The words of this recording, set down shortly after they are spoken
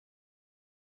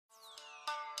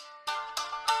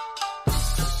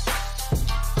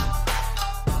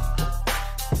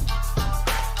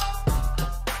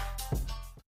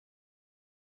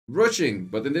rushing,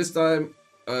 but in this time,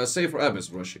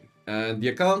 SeiiForAbyss rushing. And the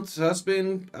account has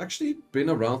actually been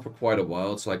around for quite a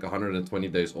while. It's like 120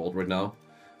 days old right now.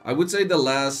 I would say the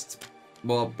last,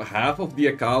 well, half of the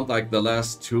account, like the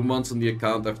last 2 months on the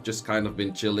account, I've just kind of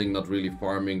been chilling, not really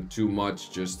farming too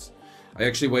much. I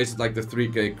actually wasted like the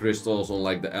 3k crystals on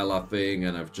like the Ella thing,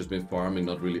 and I've just been farming,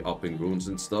 not really upping runes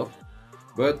and stuff.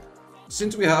 But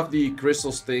since we have the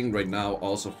crystals thing right now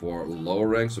also for lower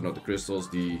ranks, so not the crystals,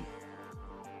 the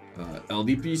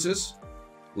LD pieces,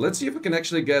 let's see if we can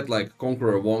actually get like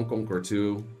Conqueror 1, Conqueror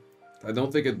 2. I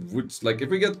don't think it would, like if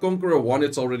we get Conqueror 1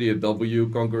 it's already a W,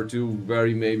 Conqueror 2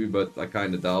 very maybe, but I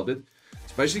kind of doubt it.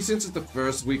 Especially since it's the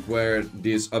first week where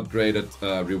this upgraded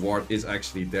reward is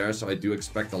actually there, so I do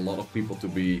expect a lot of people to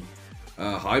be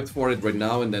hyped for it right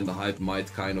now, and then the hype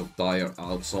might kind of die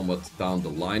out somewhat down the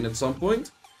line at some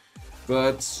point.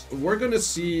 But we're gonna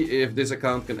see if this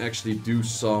account can actually do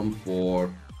some for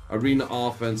arena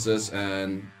offenses,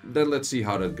 and then let's see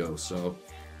how that goes. So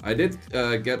I did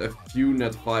get a few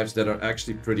net 5s that are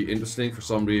actually pretty interesting. For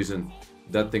some reason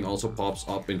that thing also pops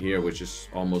up in here, which is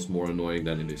almost more annoying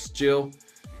than it is chill.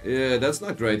 Yeah, that's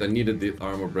not great. I needed the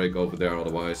armor break over there,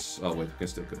 otherwise... Oh wait, I can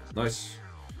still kill. Nice.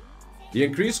 The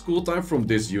increased cooltime from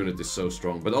this unit is so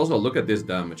strong, but also look at this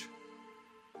damage.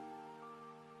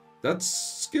 That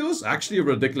skill is actually a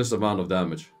ridiculous amount of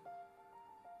damage.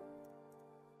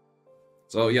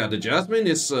 So yeah, the Jasmine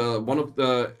is one of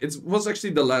the... It was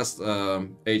actually the last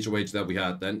HOH that we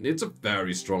had, and it's a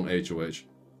very strong HOH.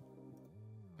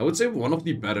 I would say one of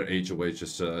the better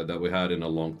HOHs that we had in a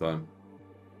long time.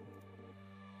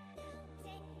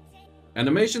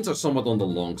 Animations are somewhat on the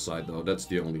long side though, that's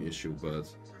the only issue, but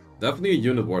definitely a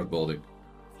unit worth building.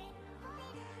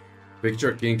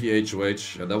 Picture Kinky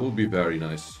HOH, yeah, that would be very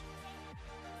nice.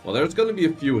 Well, there's gonna be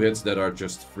a few hits that are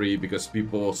just free, because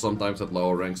people sometimes at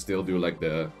lower ranks still do like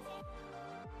the...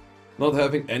 not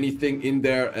having anything in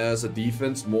there as a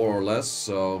defense, more or less,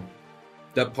 so...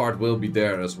 that part will be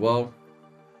there as well.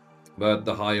 But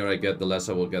the higher I get, the less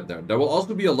I will get there. There will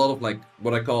also be a lot of like,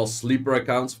 what I call sleeper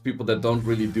accounts, people that don't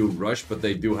really do rush, but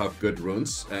they do have good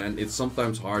runes. And it's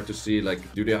sometimes hard to see, like,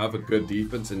 do they have a good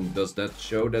defense, and does that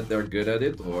show that they're good at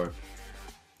it? Or...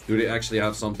 do they actually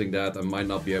have something that I might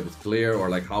not be able to clear? Or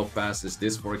like, how fast is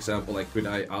this, for example? Like, could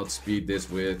I outspeed this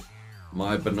with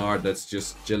my Bernard that's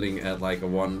just chilling at like a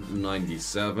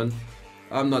 197?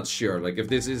 I'm not sure. Like, if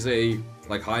this is a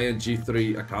like high-end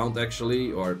G3 account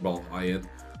actually, or well, high-end,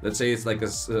 let's say it's like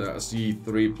a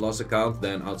C3 plus account,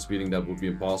 then outspeeding that would be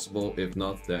impossible. If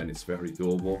not, then it's very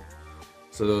doable.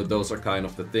 So those are kind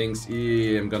of the things.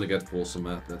 I'm gonna get Fulsome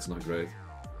Math, that's not great.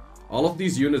 All of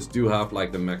these units do have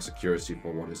like the max accuracy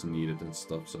for what is needed and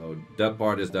stuff, so that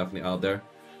part is definitely out there.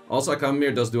 Also,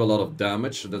 Akamir does do a lot of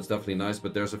damage, so that's definitely nice,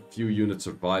 but there's a few units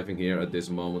surviving here at this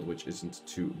moment, which isn't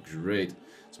too great.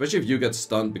 Especially if you get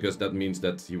stunned, because that means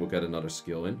that he will get another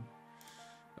skill in.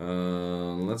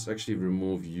 Let's actually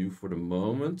remove you for the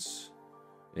moment,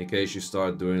 in case you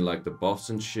start doing like the buffs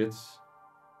and shit.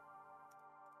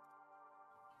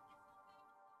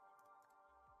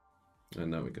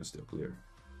 And now we can still clear.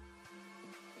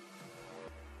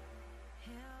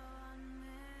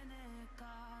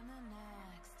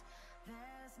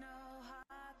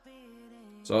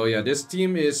 So yeah, this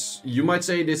team is, you might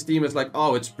say this team is like,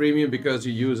 oh, it's premium because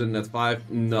you use a net 5.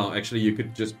 No, actually you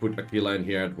could just put Aquila in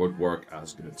here, it would work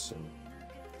as good, so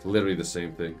it's literally the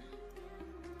same thing.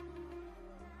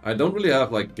 I don't really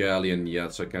have like Galleon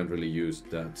yet, so I can't really use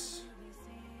that.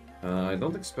 I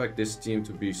don't expect this team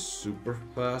to be super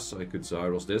fast, so I could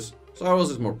Zyros this. Zyros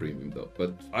is more premium though,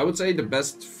 but I would say the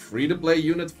best free-to-play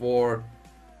unit for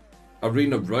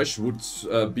Arena Rush would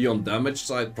be on damage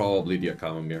side, probably the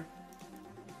Akamir.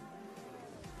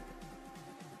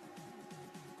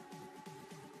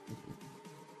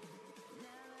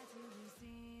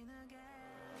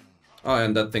 Oh,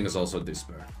 and that thing is also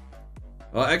Despair.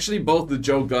 Actually, both the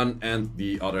Joe Gun and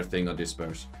the other thing are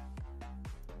Despairs.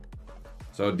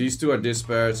 So these two are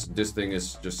Despairs. This thing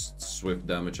is just swift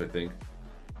damage, I think.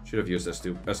 Should have used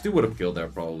S2. S2 would have killed there,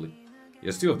 probably.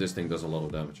 S2 of this thing does a lot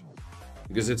of damage.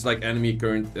 Because it's like enemy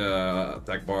current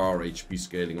attack bar or HP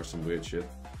scaling or some weird shit.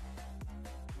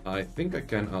 I think I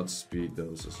can outspeed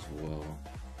those as well.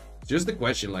 It's just the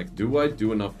question, like, do I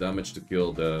do enough damage to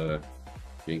kill the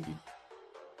Kinky?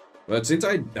 But since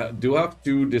I do have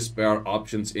 2 Despair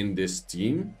options in this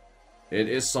team, it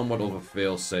is somewhat of a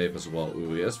fail-safe as well.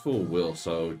 Ooh, he has full will,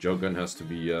 so Jogun has to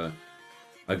be a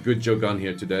good Jogun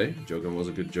here today. Jogun was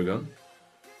a good Jogun.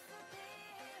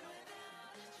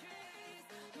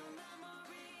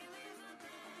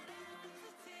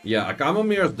 Yeah,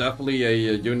 Akamamir is definitely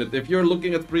a unit. If you're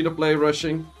looking at free-to-play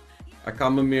rushing, A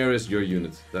Kamamir is your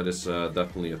unit. That is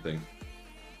definitely a thing.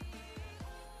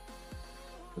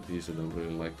 But these I don't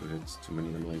really like to hit too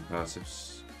many annoying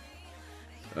passives.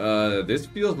 This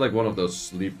feels like one of those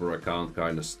sleeper account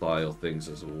kind of style things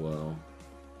as well.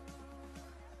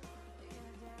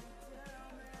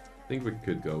 I think we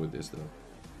could go with this though.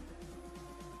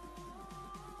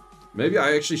 Maybe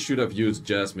I actually should have used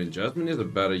Jasmine. Jasmine is a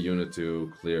better unit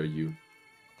to clear you.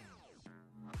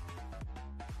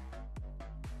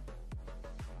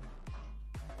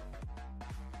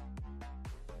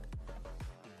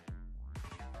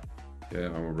 Okay,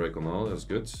 armor break on all, that's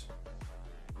good.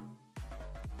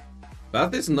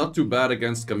 That is not too bad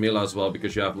against Camilla as well,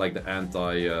 because you have like the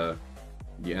anti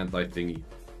thingy.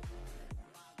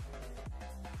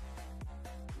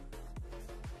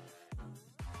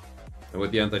 And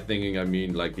with the anti-thinking, I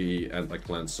mean like the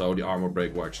anti-cleanse, so the armor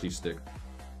break will actually stick.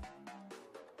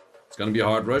 It's gonna be a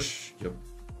hard rush, yep.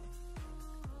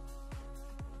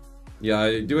 Yeah,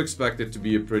 I do expect it to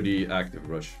be a pretty active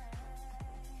rush.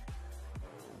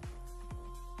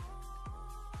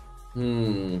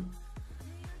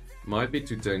 Might be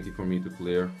too tanky for me to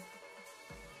clear.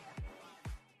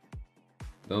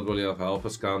 Don't really have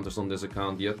Alpha's counters on this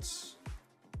account yet.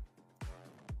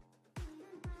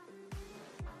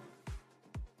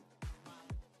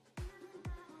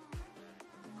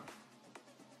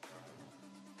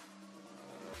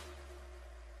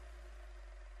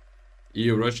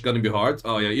 EU Rush is gonna be hard.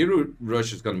 Oh yeah, EU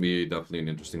Rush is gonna be definitely an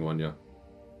interesting one, yeah.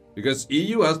 Because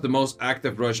EU has the most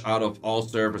active rush out of all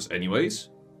servers anyways.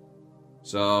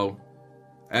 So...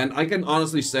 And I can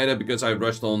honestly say that because I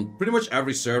rushed on pretty much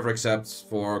every server except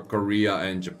for Korea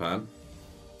and Japan.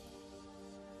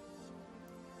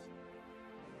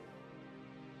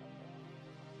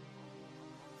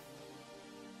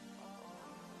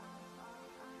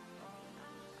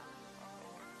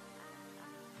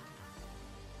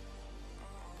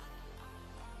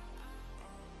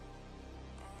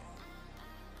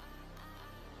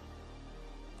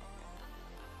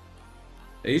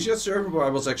 Asia server I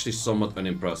was actually somewhat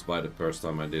unimpressed by the first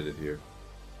time I did it here.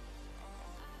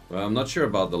 Well, I'm not sure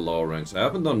about the lower ranks. I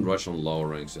haven't done rush on lower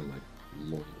ranks in like a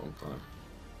long time.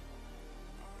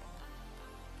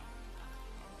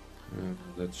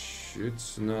 That should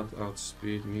not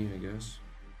outspeed me, I guess.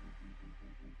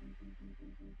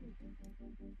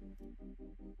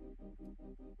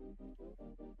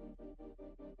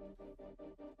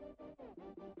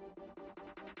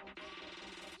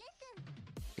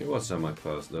 It was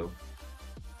semi-fast though.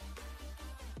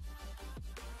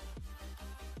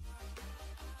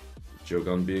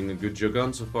 Jogan being a good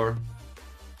Jogan so far.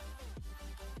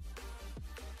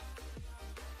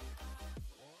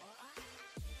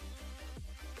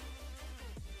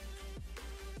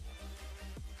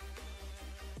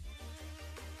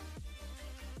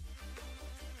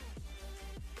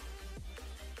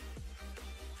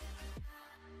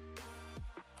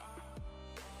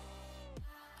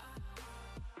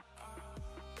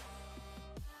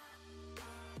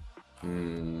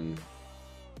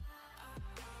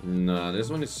 Nah, this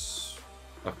one is...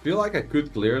 I feel like I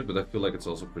could clear it, but I feel like it's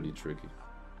also pretty tricky.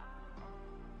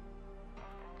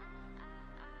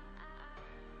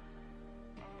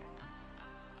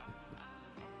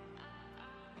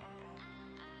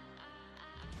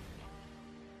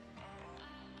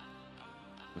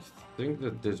 I think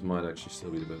that this might actually still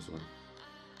be the best one.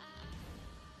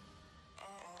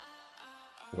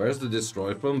 Where's the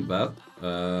destroy from? Beth?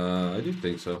 I do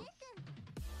think so.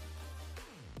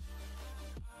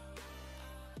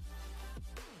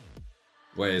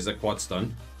 Wait, is that quad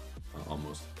stun? Oh,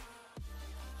 almost.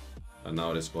 And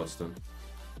now it is quad stun.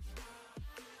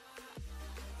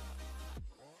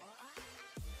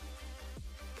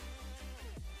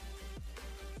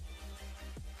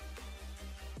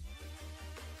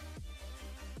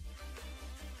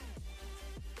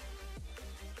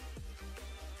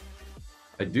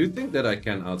 I do think that I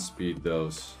can outspeed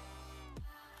those.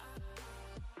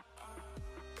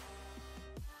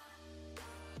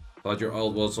 Thought your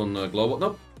ult was on global.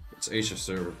 Nope, it's Asia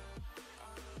server.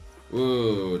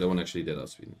 Ooh, that one actually did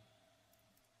outspeed me.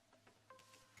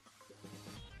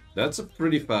 That's a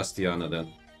pretty fast Tiana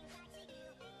then.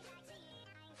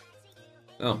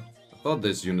 Oh, I thought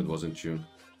this unit was in tune.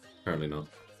 Apparently not.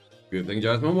 Good thing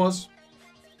Jasmine was.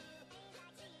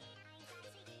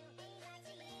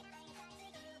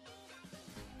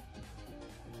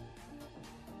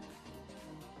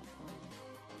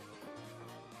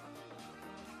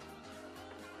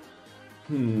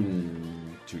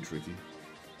 Too tricky.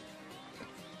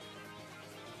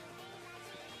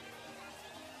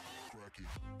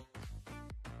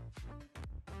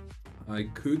 I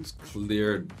could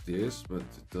clear this, but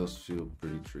it does feel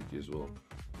pretty tricky as well.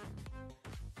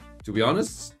 To be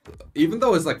honest, even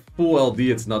though it's like full LD,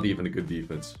 it's not even a good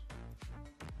defense.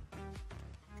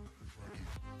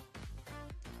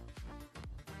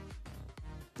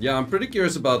 Yeah, I'm pretty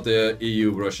curious about the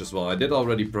EU rush as well. I did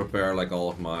already prepare like all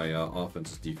of my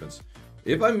offense and defense.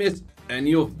 If I miss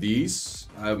any of these,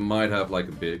 I might have like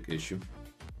a big issue.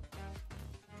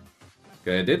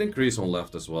 Okay, I did increase on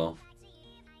left as well.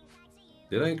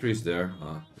 Did I increase there?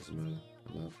 Ah, doesn't matter.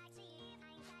 No.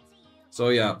 So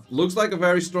yeah, looks like a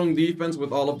very strong defense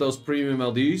with all of those premium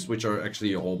LDs, which are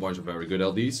actually a whole bunch of very good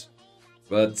LDs.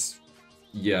 But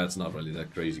yeah, it's not really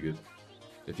that crazy good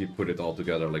if you put it all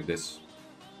together like this.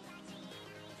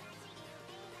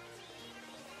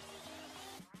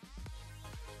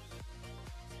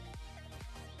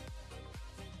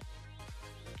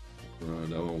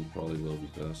 That one probably will be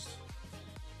best.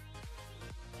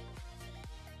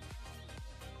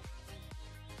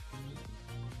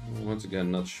 Once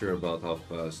again, not sure about how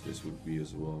fast this would be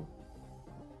as well.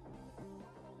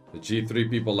 The G3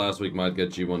 people last week might get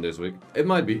G1 this week. It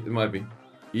might be, it might be.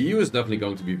 EU is definitely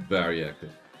going to be very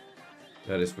active.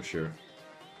 That is for sure.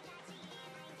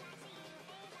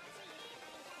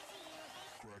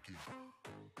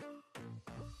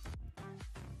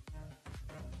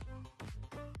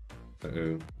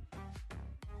 Uh-oh.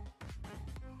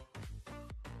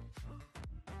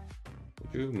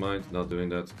 Would you mind not doing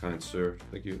that, kind sir?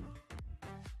 Thank you.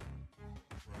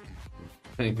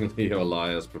 Leo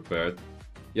Elias prepared.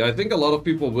 Yeah, I think a lot of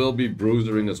people will be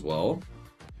bruisering as well.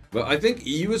 But I think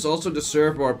EU is also the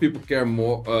server where people care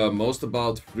more, most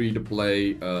about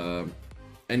free-to-play,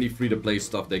 any free-to-play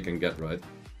stuff they can get, right?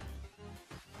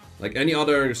 Like any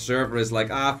other server is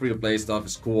like, ah, free-to-play stuff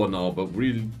is cool and all, but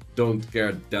really don't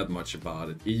care that much about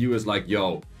it. EU is like,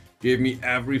 yo, give me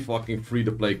every fucking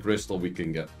free-to-play crystal we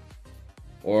can get.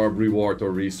 Or reward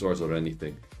or resource or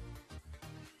anything.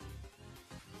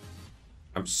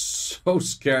 I'm so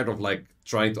scared of like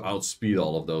trying to outspeed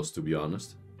all of those, to be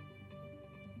honest.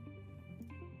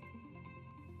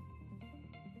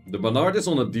 The Bernard is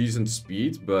on a decent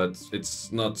speed, but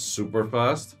it's not super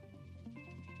fast.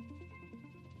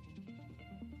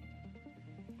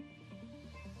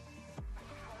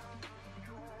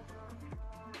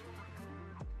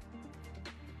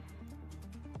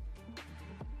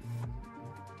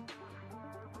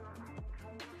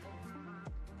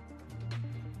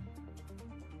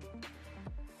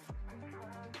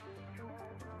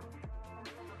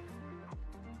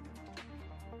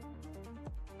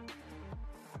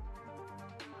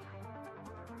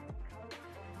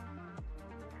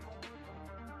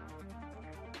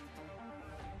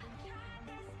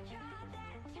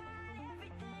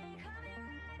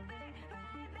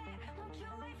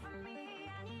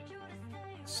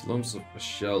 Slums of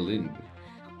Shaolin.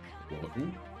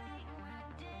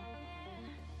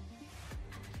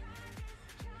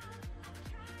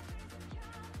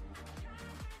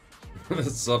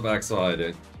 Sub Axel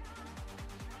hiding.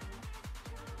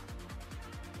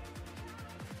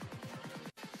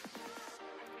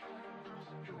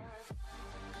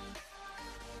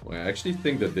 Well, I actually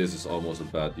think that this is almost a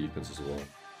bad defense as well.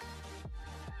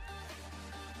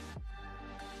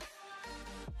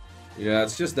 Yeah,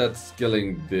 it's just that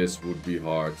killing this would be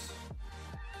hard.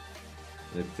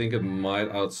 I think it might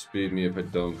outspeed me if I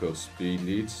don't go speed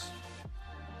leads.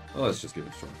 Oh, let's just give it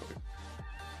a strong fight.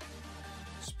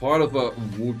 It's part of a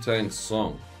Wu-Tang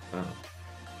song. Ah.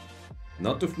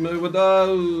 Not too familiar with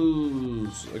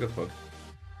those. I got fucked.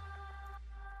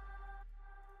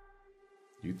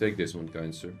 You take this one,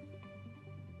 kind sir.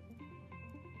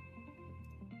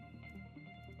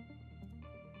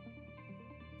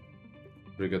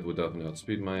 Brigade would definitely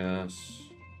outspeed my ass.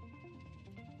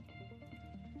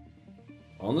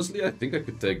 Honestly, I think I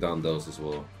could take down those as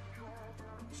well.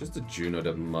 It's just a Juno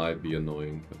that might be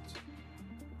annoying, but...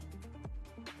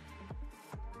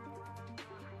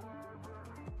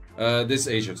 this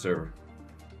Asia server.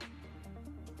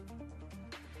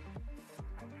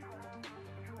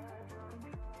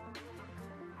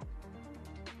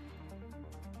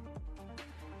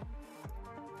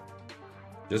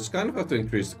 Just kind of have to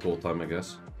increase the cooltime, I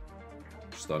guess.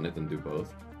 Stun it and do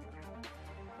both.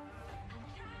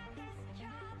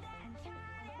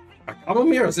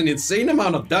 Amamir has an insane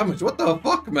amount of damage. What the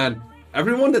fuck, man?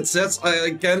 Everyone that says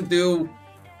I can't do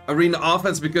arena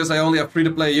offense because I only have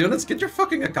free-to-play units, get your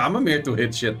fucking Akamamir to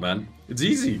hit shit, man. It's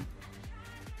easy.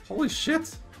 Holy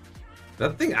shit.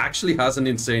 That thing actually has an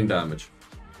insane damage.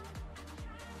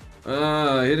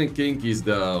 Hidden Kinkies,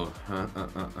 though.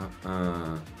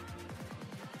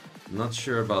 Not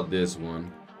sure about this one.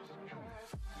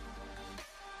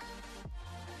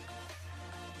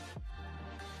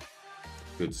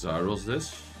 Could Zyros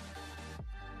this?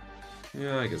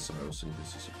 Yeah, I guess Zyros in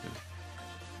this is okay.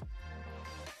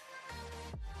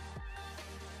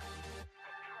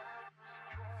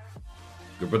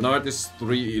 The Bernard is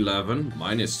 311.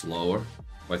 Mine is slower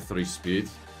by 3 speed.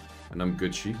 And I'm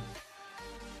Gucci.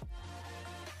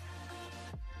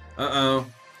 Uh-oh.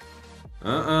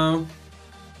 Uh-oh.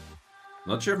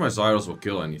 Not sure if my Zyros will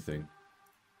kill anything.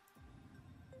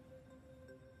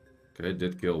 Okay,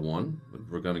 did kill one, but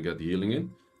we're gonna get healing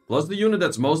in. Plus the unit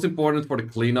that's most important for the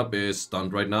cleanup is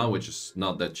stunned right now, which is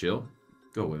not that chill.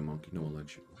 Go away, monkey. No one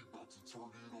likes you.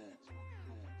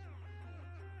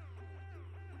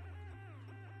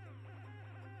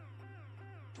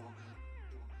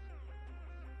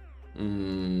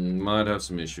 Might have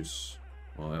some issues.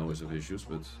 Well, I always have issues,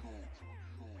 but...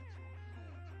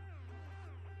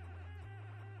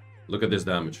 Look at this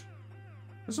damage.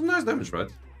 That's some nice damage, right?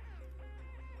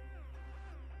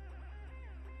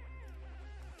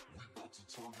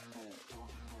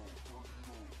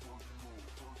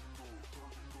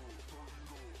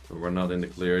 So we're not in the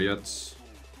clear yet.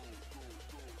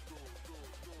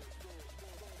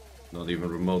 Not even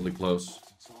remotely close.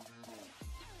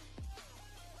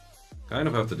 Kind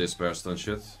of have to despair stun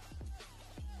shit.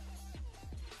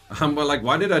 But like,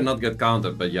 why did I not get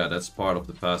countered? But yeah, that's part of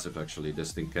the passive actually.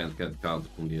 This thing can't get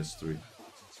countered from the S3.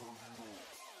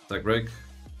 Attack break.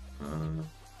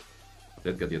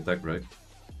 Did get the attack break.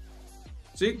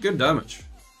 See, good damage.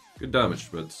 Good damage,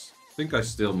 but I think I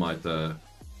still might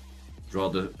draw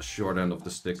the short end of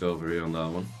the stick over here on that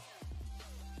one.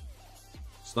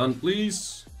 Stun,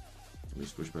 please. Let me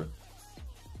push back.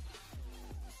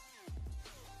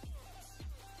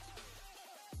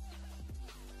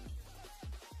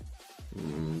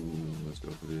 Let's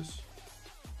go for this.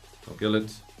 I'll kill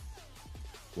it.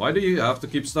 Why do you have to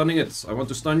keep stunning it? I want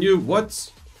to stun you.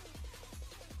 What?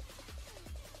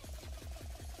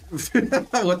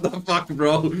 What the fuck,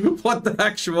 bro? What the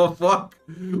actual fuck?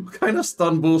 What kind of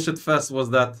stun bullshit fest was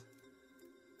that?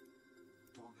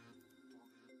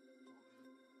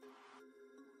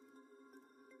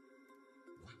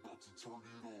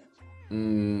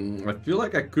 I feel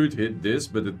like I could hit this,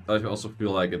 but I also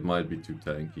feel like it might be too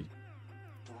tanky.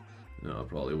 No, it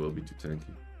probably will be too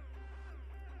tanky.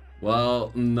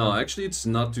 Well, no, actually it's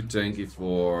not too tanky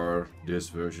for this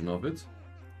version of it.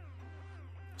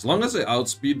 As long as I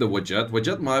outspeed the Wajet.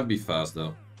 Wajet might be fast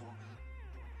though.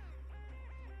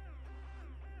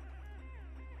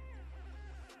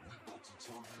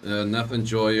 Neff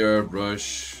Enjoyer,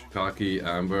 Brush, Kaki,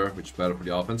 Amber, which is better for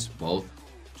the offense? Both.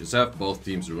 Just have both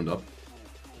teams ruined up.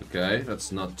 Okay,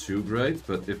 that's not too great,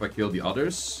 but if I kill the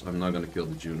others, I'm not gonna kill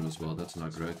the Juno as well, that's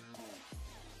not great.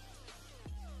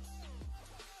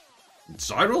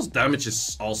 Zyral's damage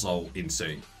is also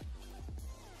insane.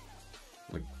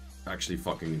 Like, actually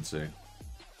fucking insane.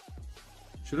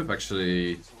 Should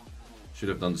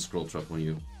have done the scroll trap on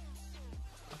you.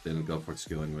 I didn't go for the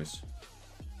skill anyways.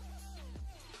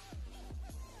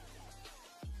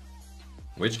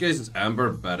 Which case is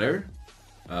Amber better?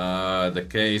 The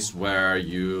case where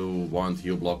you want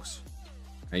heal blocks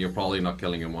and you're probably not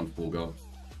killing in one full go.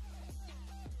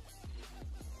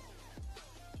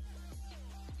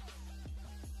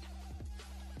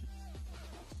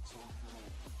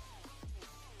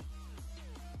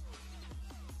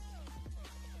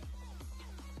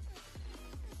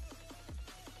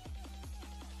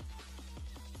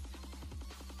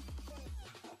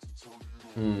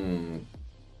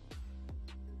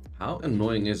 How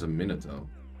annoying is a minute though?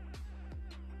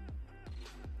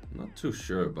 Not too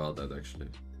sure about that actually.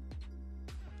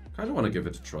 Kind of want to give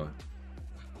it a try.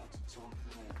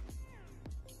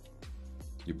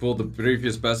 You pulled the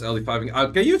previous best LD5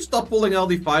 out. Can you stop pulling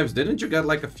LD5s? Didn't you get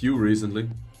like a few recently?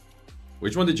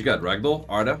 Which one did you get? Ragdoll?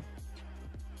 Arda?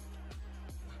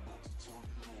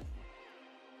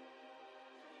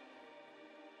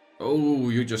 Oh,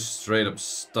 you just straight up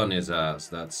stun his ass.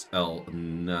 That's L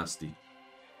nasty.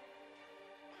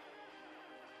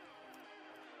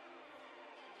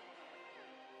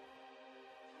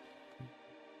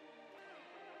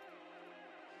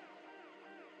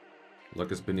 Luck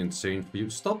has been insane for you.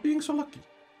 Stop being so lucky.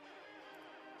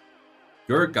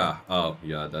 Gurkha. Oh,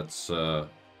 yeah, that's...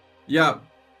 Yeah,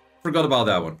 forgot about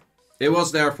that one. It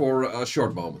was there for a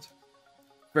short moment.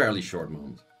 Fairly short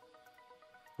moment.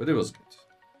 But it was good.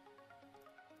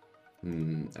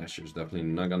 Asher's definitely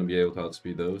not gonna be able to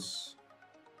outspeed those.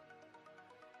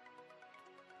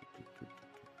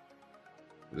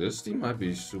 This team might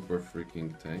be super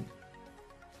freaking tank.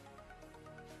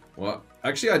 Well,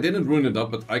 actually I didn't ruin it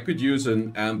up, but I could use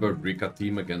an Amber Rika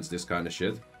team against this kind of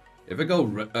shit. If I go...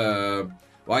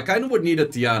 well, I kind of would need a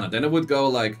Tiana. Then I would go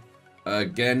like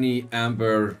Genny,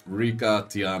 Amber, Rika,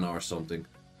 Tiana or something.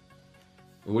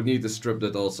 I would need to strip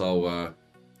that also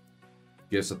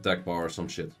gives attack bar or some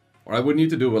shit. Or I would need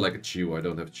to do it like a Chiwu. I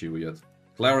don't have Chiwu yet.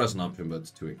 Clara's an option, but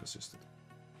too inconsistent.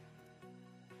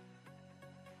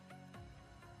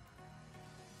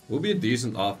 Will be a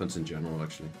decent offense in general,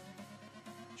 actually.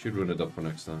 Should rune it up for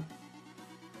next time.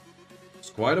 There's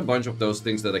quite a bunch of those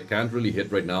things that I can't really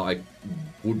hit right now. I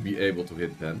would be able to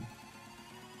hit then.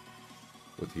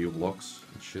 With heal blocks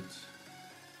and shit.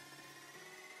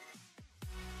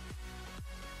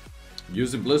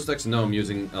 Using BlueStacks? No, I'm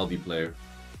using LD player.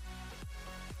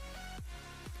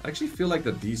 I actually feel like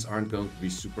that these aren't going to be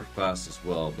super fast as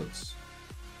well, but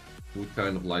would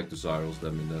kind of like to Zyros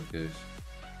them in that case.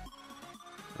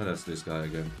 Oh, that's this guy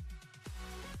again.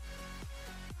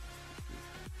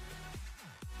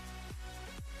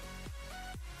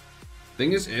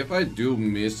 Thing is, if I do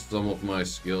miss some of my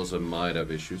skills, I might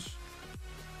have issues.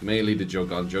 Mainly the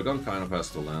Jogan. Jogan kind of has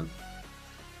to land.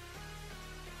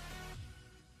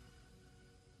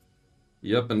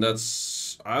 Yep, and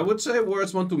that's, I would say,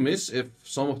 worst one to miss if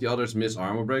some of the others miss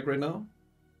armor break right now.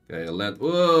 Okay, I land.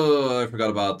 Oh, I forgot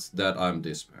about that. I'm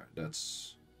despair.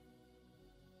 That's.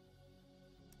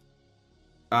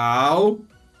 Ow!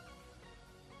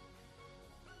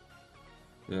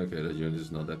 Okay, that unit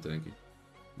is not that tanky.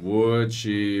 Would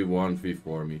she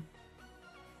 1v4 me?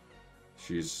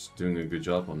 She's doing a good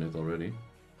job on it already.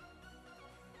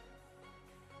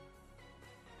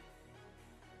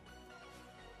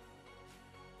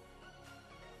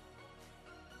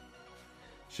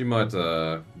 She might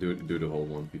do the whole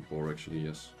 1v4 actually,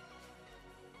 yes.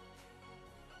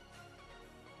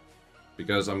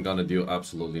 Because I'm gonna deal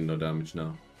absolutely no damage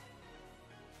now.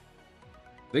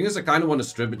 Thing is, I kind of want to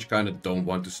strip, but you kind of don't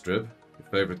want to strip. Your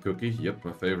favorite cookie? Yep,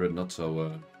 my favorite, not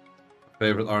so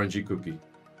favorite RNG cookie.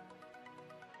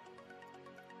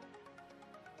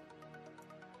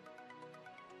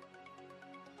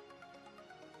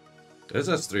 This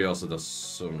S3 also does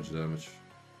so much damage.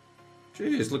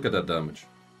 Jeez, look at that damage.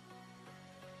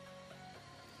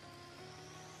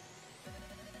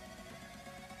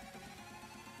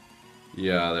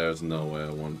 Yeah, there's no way I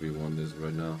 1v1 this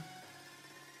right now.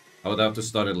 I would have to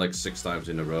start it like 6 times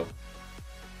in a row.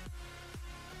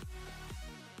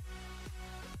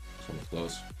 Somewhat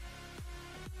close.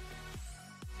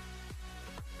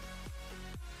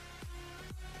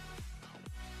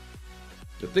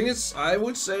 The thing is, I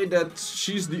would say that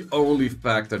she's the only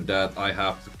factor that I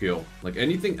have to kill. Like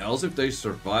anything else, if they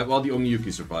survive, well, the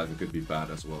Onyuki surviving could be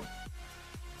bad as well.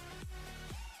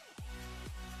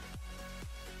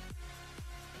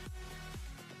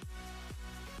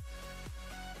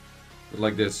 But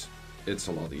like this, it's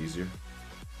a lot easier.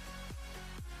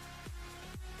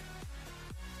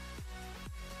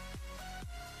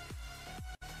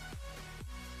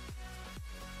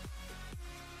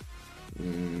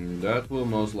 That will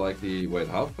most likely... Wait,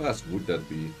 how fast would that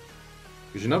be?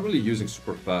 Because you're not really using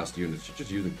super fast units, you're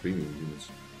just using premium units.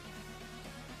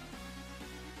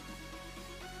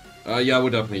 Yeah, I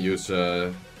would definitely use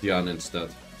Diana instead.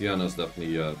 Diana's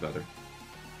definitely better.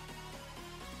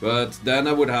 But then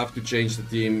I would have to change the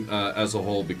team as a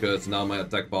whole, because now my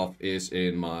attack buff is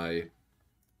in my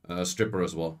stripper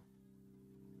as well.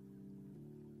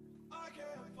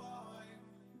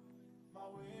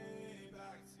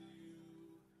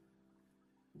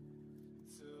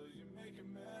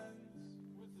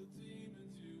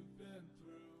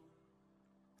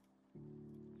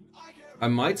 I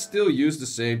might still use the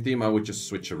same team, I would just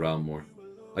switch around more.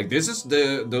 Like, this is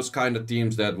those kind of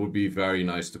teams that would be very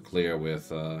nice to clear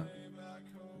with,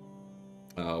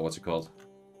 what's it called?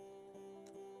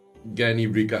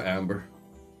 Genny, Rika, Amber.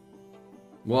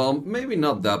 Well, maybe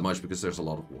not that much, because there's a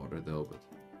lot of water, though, but...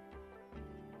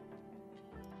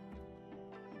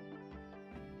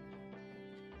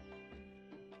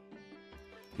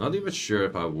 Not even sure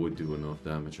if I would do enough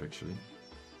damage, actually.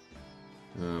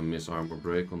 Miss armor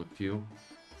break on a few.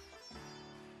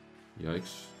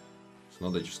 Yikes. It's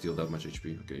not that you steal that much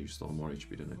HP. Okay, you stole more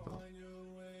HP than I thought.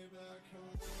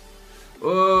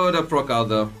 Oh, that proc out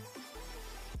though.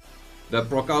 That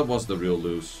proc out was the real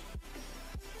lose.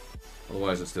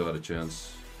 Otherwise I still had a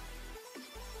chance.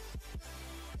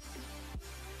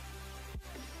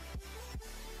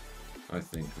 I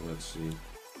think, let's see.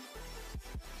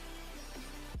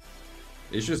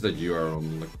 It's just that you are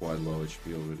on like quite low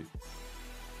HP already.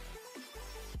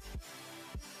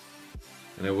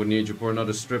 And I would need you for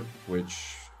another strip, which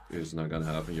is not gonna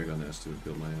happen. You're gonna have to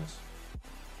build my ass.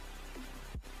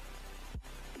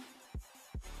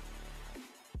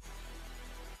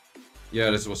 Yeah,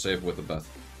 this was safe with the Beth.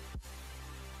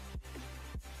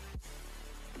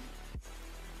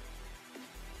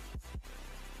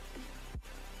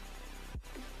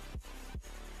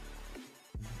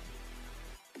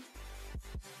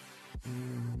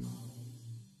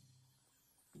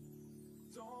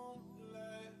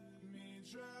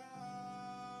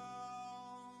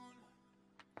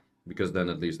 Because then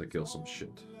at least I kill some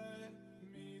shit.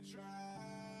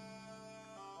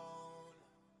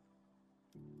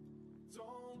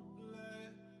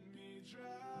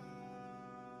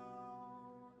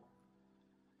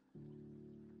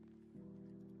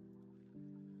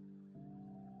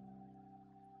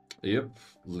 Yep,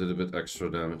 a little bit extra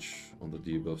damage on the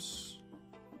debuffs.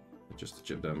 Just the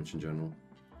chip damage in general.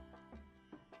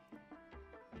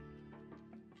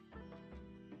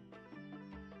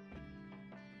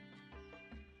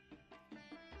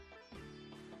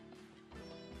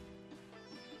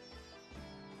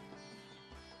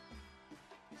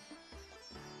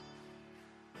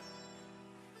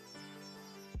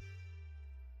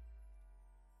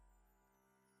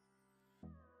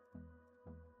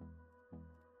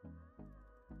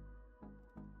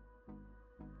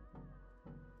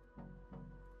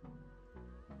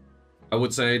 I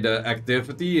would say the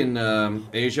activity in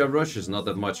Asia Rush is not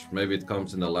that much. Maybe it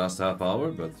comes in the last half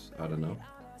hour, but I don't know.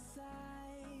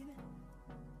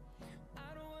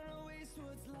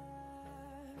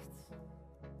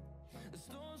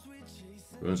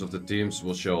 Ruins of the teams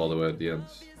will show all the way at the end.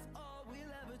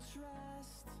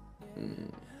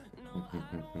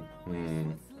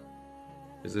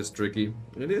 Is this tricky?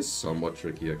 It is somewhat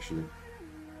tricky, actually.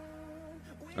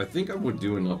 I think I would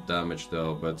do enough damage,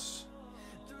 though, but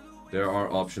there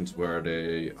are options where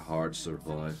they hard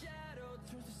survive.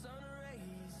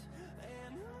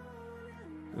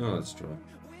 Oh, let's try.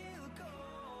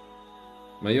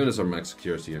 My units are max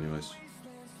security anyways.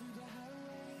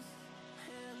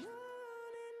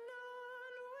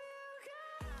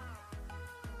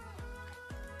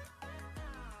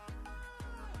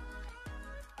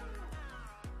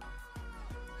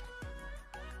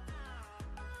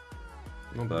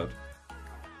 Not bad.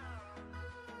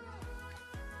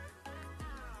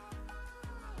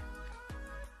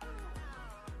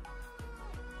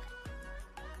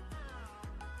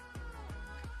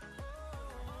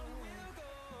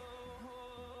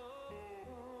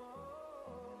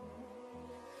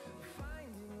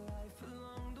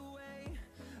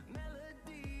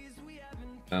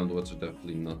 And what's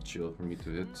definitely not chill for me to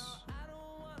hit.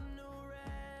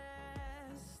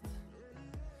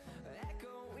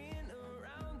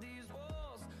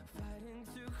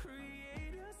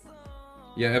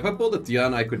 Yeah, if I pulled the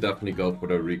Tiana, I could definitely go for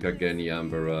the Rika, Genny,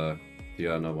 Amber,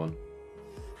 Tiana one.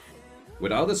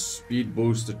 Without a speed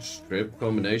boosted strip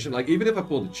combination, like even if I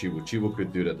pulled the Chiwu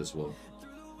could do that as well.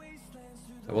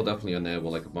 That will definitely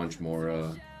enable like a bunch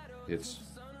more hits.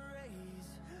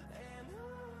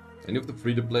 Any of the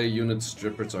free-to-play unit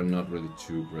strippers are not really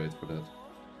too great for that.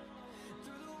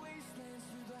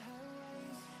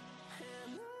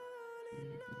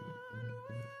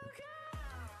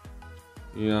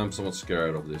 Yeah, I'm somewhat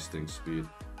scared of this thing's speed.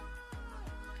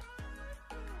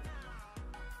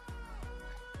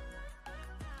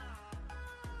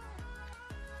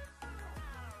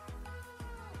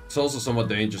 It's also somewhat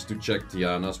dangerous to check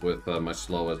Tianas with my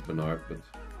slowest Bernard, but...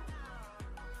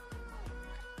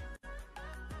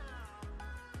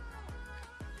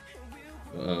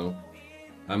 Uh-oh.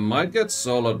 I might get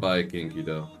soloed by a Kinky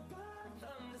though.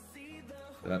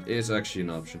 That is actually an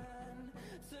option.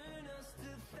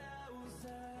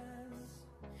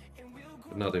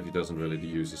 But not if he doesn't really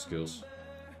use his skills.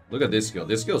 Look at this skill.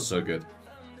 This skill is so good.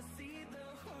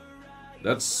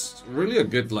 That's really a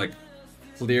good, like,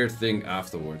 clear thing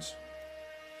afterwards.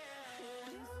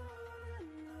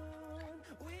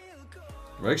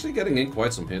 We're actually getting in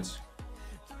quite some hits.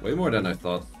 Way more than I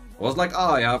thought. I was like,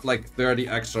 oh, I have like 30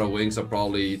 extra wings. I'll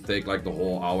probably take like the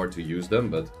whole hour to use them,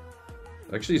 but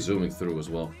actually zooming through as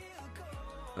well.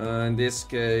 In this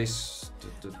case,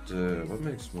 what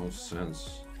makes most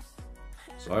sense?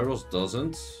 Zyros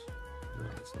doesn't. No,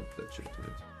 it's not that shit to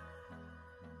hit.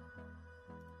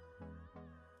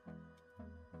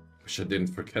 Wish I didn't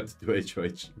forget to do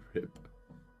HOH. Rip.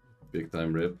 Big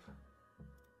time rip.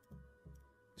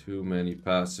 Too many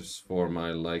passives for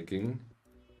my liking.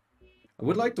 I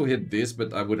would like to hit this,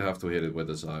 but I would have to hit it with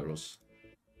a Zyros.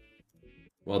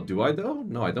 Well, do I though?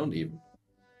 No, I don't even.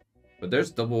 But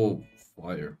there's double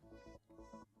fire.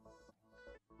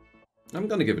 I'm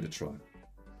gonna give it a try.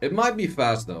 It might be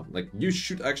fast though. Like, you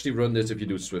should actually run this if you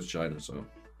do Swift China, so.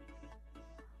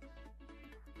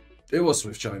 It was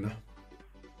Swift China.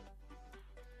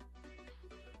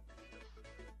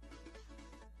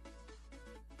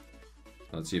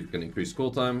 Let's see if we can increase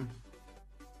cooltime.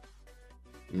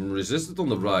 Resisted on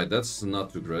the right, that's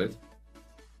not too great.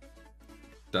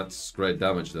 That's great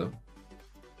damage though.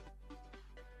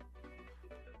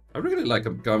 I really like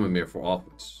Kamamir for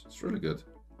offense. It's really good.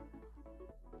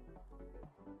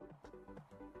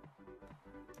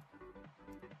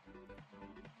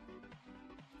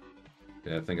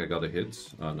 Yeah, I think I got a hit.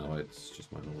 Oh no, it's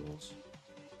just my normals.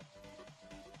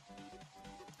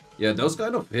 Yeah, those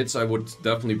kind of hits I would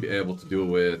definitely be able to do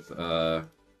with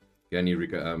Genny,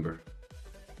 Rika, Amber.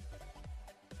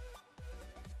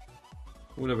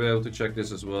 Would I be able to check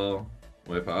this as well?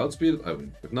 Well, if I outspeed it, I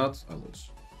win. If not, I lose.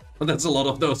 But that's a lot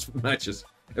of those matches.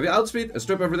 If I outspeed and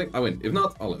strip everything, I win. If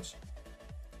not, I lose.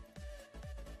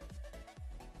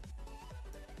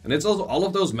 And it's also all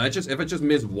of those matches, if I just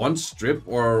miss one strip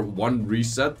or one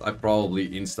reset, I probably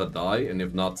insta-die. And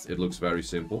if not, it looks very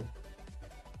simple.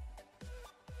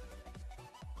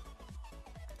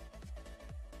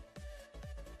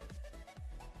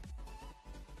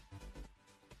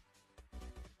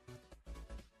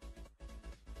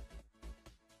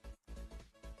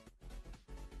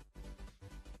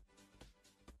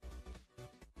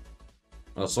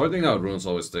 Sorting out runes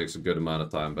always takes a good amount of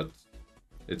time, but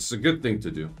it's a good thing to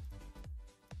do.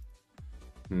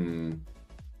 Anyway,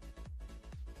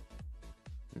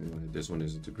 this one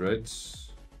isn't too great.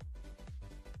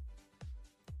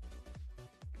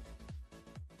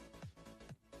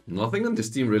 Nothing on this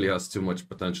team really has too much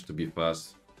potential to be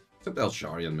fast. Except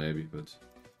Elsharian maybe, but...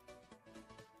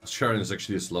 Elsharian is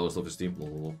actually the slowest of his team.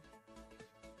 Lol.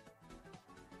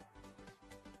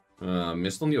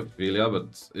 Missed on the Ophelia,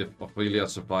 but if Ophelia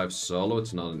survives solo,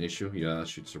 it's not an issue. Yeah,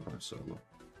 she'd survive solo.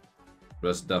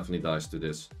 Rest definitely dies to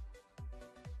this.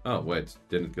 Oh, wait.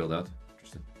 Didn't kill that.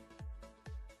 Interesting.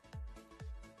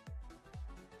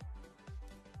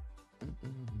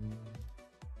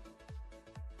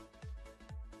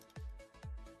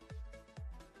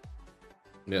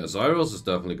 Yeah, Zyros is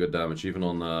definitely good damage, even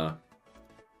on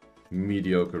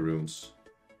mediocre runes.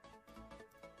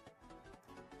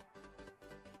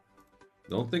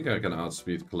 Don't think I can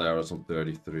outspeed Claros on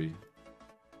 33.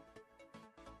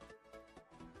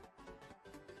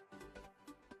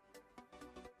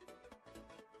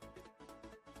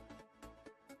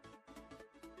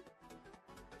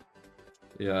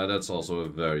 Yeah, that's also a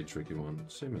very tricky one.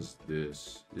 Same as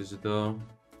this. Is it though?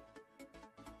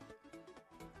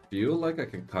 Feel like I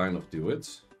can kind of do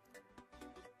it.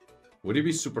 Would he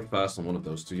be super fast on one of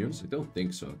those two units? I don't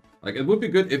think so. Like, it would be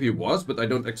good if he was, but I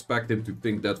don't expect him to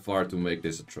think that far to make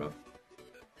this a trap.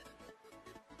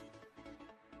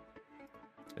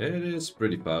 It is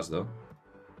pretty fast, though.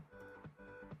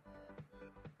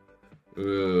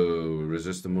 Ooh,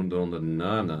 resist the Mundo on the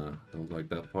Nana. Don't like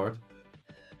that part.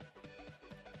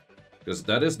 Because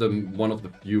that is the one of the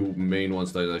few main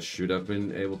ones that I should have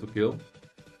been able to kill.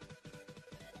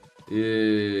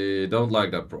 Don't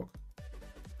like that proc.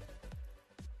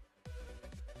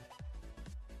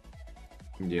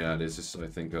 Yeah, this is, I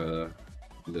think, a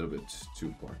little bit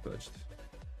too far-fetched.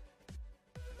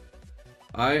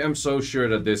 I am so sure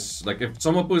that this, like, if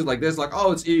someone puts it like this, like,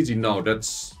 oh, it's easy. No,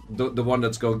 that's the one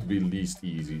that's going to be least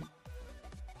easy.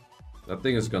 That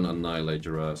thing is gonna annihilate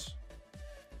your ass.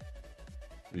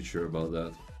 Pretty sure about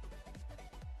that.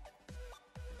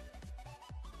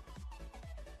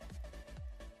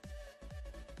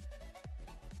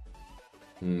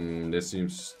 This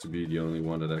seems to be the only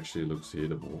one that actually looks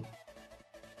hittable.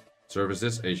 Service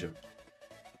this, Asia.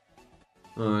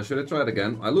 Should I try it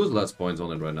again? I lose less points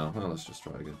on it right now. Well, let's just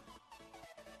try again.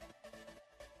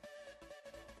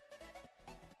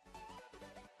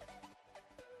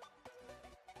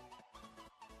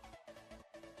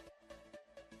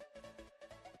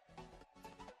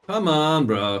 Come on,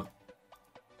 bro.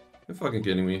 You're fucking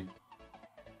kidding me.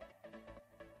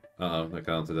 Uh-oh, I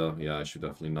counted though. Yeah, I should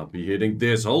definitely not be hitting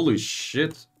this. Holy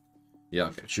shit. Yeah,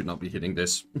 okay, I should not be hitting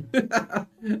this.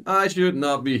 I should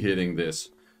not be hitting this.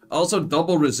 Also,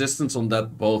 double resistance on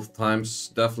that both times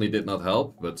definitely did not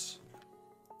help, but...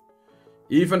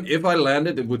 even if I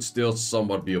landed, it would still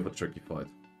somewhat be of a tricky fight.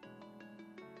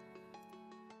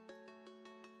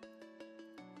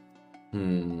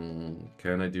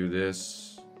 Can I do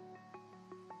this?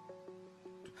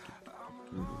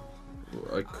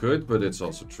 I could, but it's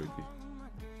also tricky.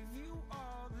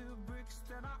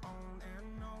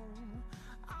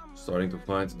 Starting to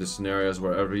find the scenarios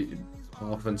where every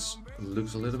offense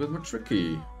looks a little bit more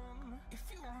tricky.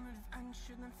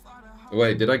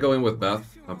 Wait, did I go in with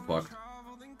Beth? I'm fucked.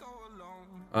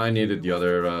 I needed the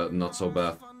other not so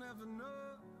bad.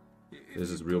 This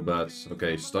is real bad.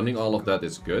 Okay, stunning all of that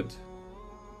is good.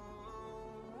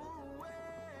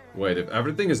 Wait, if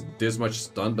everything is this much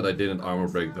stunned, but I didn't armor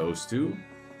break those two?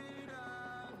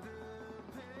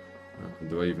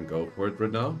 Do I even go for it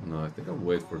right now? No, I think I'll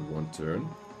wait for one turn.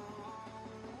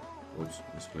 Oops,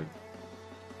 misclick.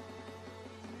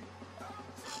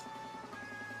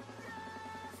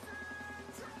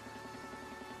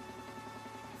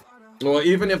 Well,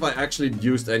 even if I actually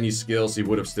used any skills, he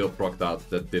would have still procced out.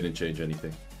 That didn't change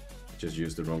anything. Just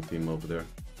used the wrong team over there.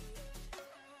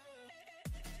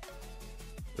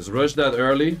 Let's rush that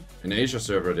early. In Asia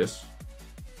server it is.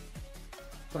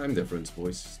 Time difference,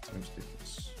 boys. Time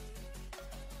difference.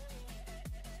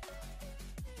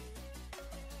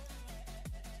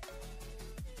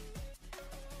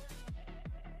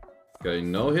 Okay,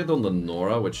 no hit on the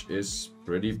Nora, which is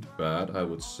pretty bad, I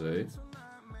would say.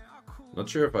 Not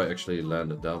sure if I actually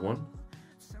landed that one.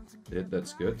 Did,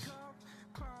 that's good.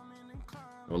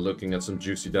 We're looking at some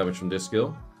juicy damage from this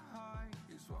skill.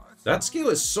 That skill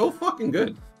is so fucking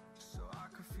good.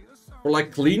 For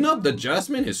like cleanup, the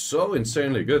Jasmine is so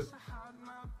insanely good.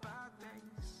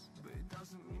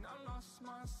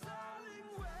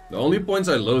 The only points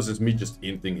I lose is me just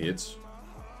inting hits.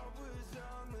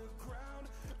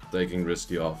 Taking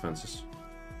risky offenses.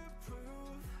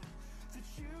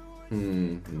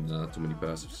 Not too many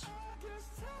passives.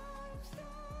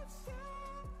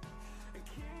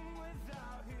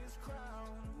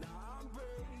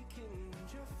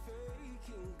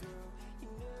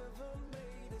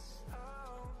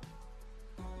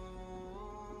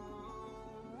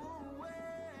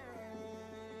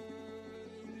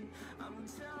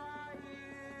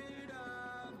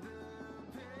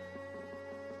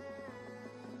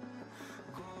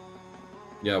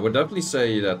 Yeah, I would definitely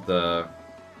say that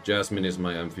Jasmine is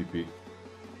my MVP.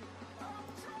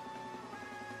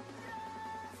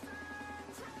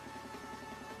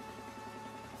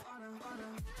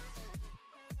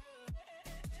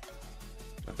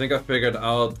 I think I figured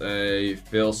out a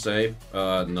failsafe.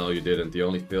 No, you didn't. The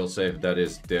only failsafe that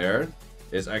is there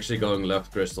is actually going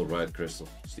left crystal, right crystal.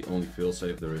 It's the only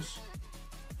failsafe there is.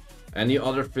 Any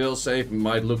other failsafe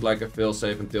might look like a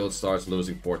failsafe until it starts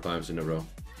losing 4 times in a row.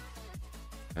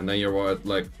 And then you're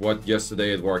like, what,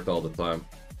 yesterday it worked all the time.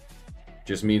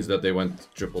 Just means that they went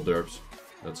triple derps.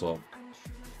 That's all.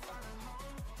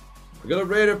 We got a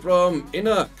raider from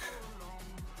Inuk.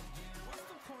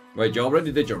 Wait, you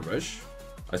already did your rush?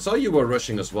 I saw you were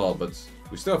rushing as well, but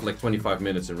we still have like 25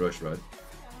 minutes in rush, right?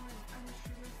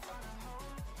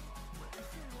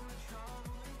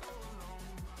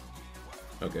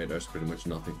 Okay, there's pretty much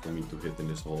nothing for me to hit in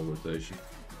this whole rotation.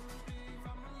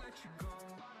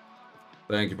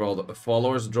 Thank you for all the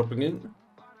followers dropping in.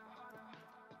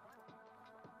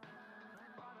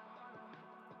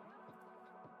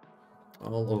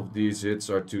 All of these hits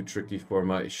are too tricky for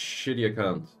my shitty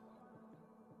account.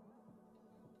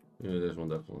 Yeah, this one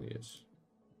definitely is.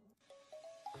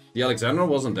 The Alexandra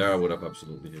wasn't there, I would have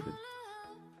absolutely hit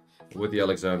it. With the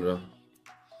Alexandra,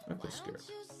 I feel scared.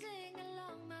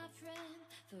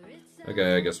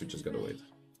 Okay, I guess we just gotta wait.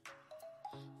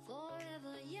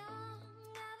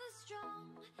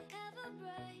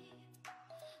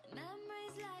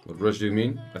 What rush do you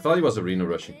mean? I thought he was arena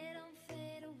rushing.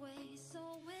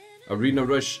 Arena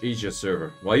rush Asia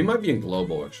server. Well, he might be in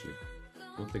global actually.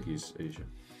 I don't think he's Asia.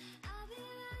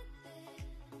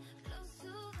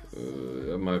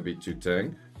 That might be too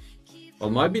tank. Well,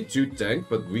 it might be too tank,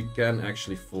 but we can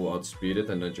actually full outspeed it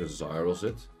and then just Zyros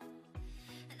it.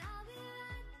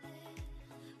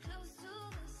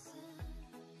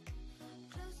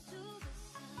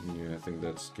 Yeah, I think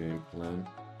that's game plan.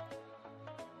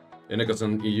 Inika's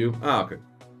on EU. Ah, okay.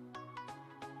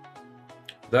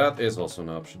 That is also an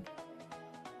option.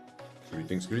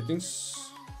 Greetings,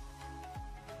 greetings.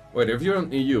 Wait, if you're on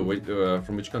EU, wait,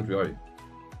 from which country are you?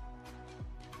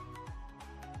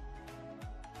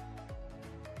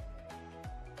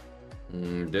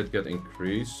 Did get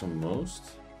increased on most.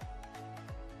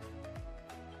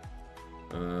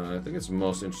 I think it's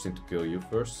most interesting to kill you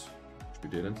first, which we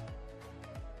didn't.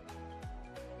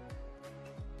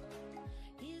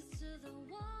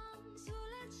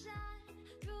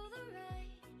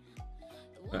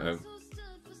 Uh-oh.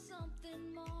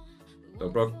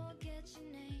 Don't proc.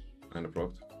 And a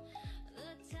proc.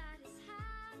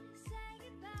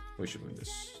 We should win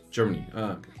this. Germany.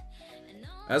 Ah, okay.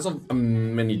 As of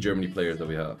many Germany players that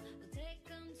we have.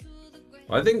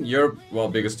 I think Europe, well,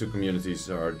 biggest 2 communities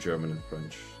are German and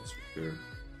French. That's for sure.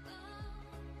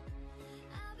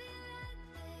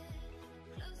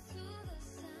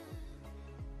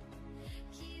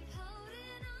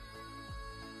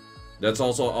 That's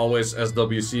also always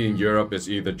SWC in Europe is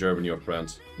either Germany or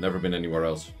France. Never been anywhere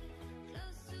else.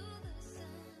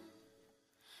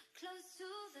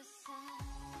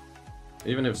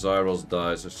 Even if Zyros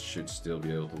dies, I should still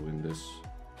be able to win this.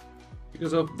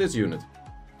 Because of this unit.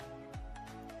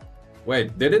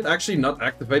 Wait, did it actually not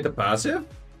activate the passive?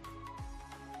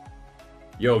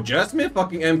 Yo, Jasmine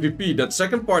fucking MVP. That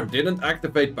second part didn't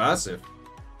activate passive.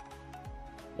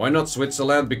 Why not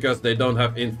Switzerland? Because they don't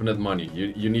have infinite money.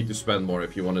 You need to spend more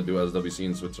if you want to do SWC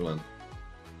in Switzerland.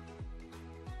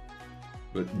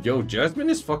 But yo, Jasmine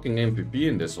is fucking MVP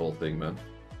in this whole thing, man.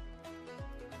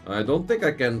 I don't think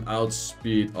I can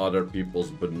outspeed other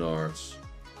people's Bernards.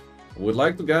 I would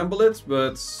like to gamble it,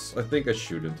 but I think I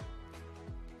shouldn't.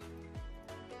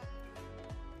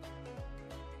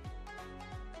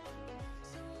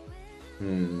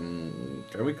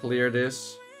 Can we clear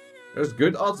this? There's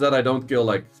good odds that I don't kill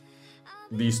like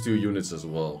these 2 units as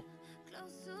well.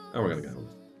 And we're gonna gamble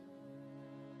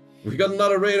it. We got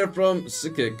another raider from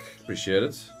Sikik. Appreciate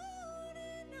it.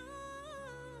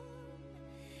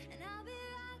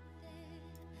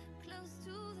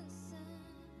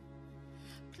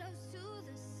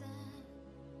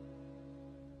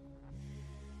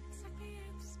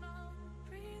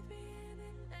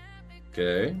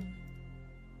 Okay.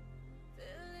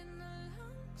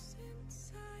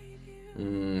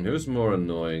 Who's more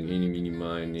annoying? Eeny, meeny,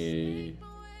 miny.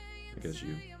 I guess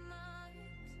you.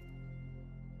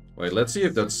 Wait, let's see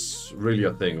if that's really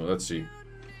a thing. Let's see.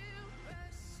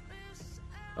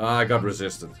 Ah, I got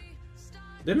resisted.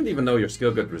 Didn't even know your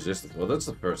skill got resisted. Well, that's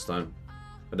the first time.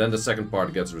 But then the second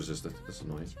part gets resisted. That's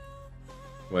annoying.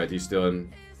 Wait, he's still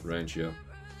in range, yeah.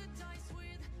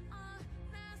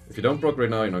 If you don't proc right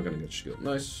now, you're not gonna get skill.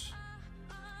 Nice.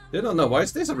 They don't know. Why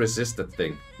is this a resisted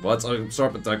thing? Well, it's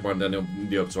absorb attack bar, and then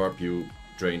you absorb, you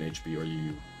drain HP, or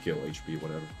you kill HP,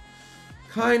 whatever.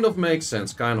 Kind of makes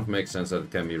sense. Kind of makes sense that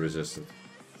it can be resisted.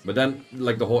 But then,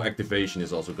 like, the whole activation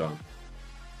is also gone.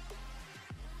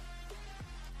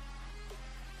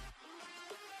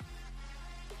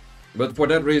 But for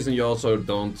that reason, you also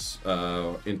don't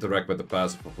interact with the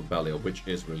passive of Abelios, which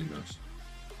is really nice.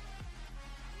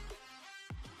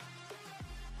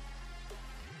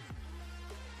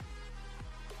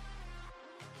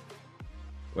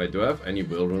 Wait, do I have any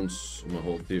will runes on my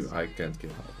whole team? I can't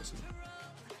kill half, isn't it?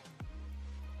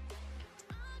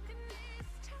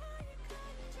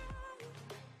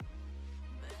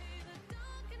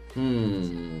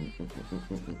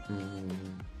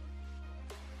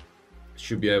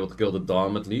 Should be able to kill the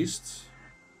Dom at least.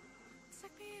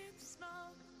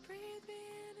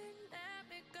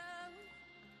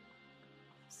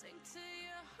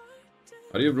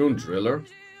 Are you a rune driller?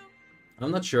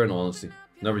 I'm not sure in all honesty.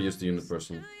 Never used the unit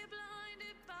personally.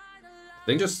 I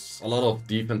think just a lot of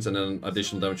defense and then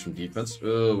additional damage from defense.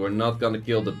 Oh, we're not gonna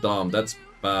kill the Dom. That's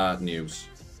bad news.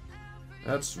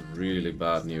 That's really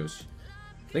bad news.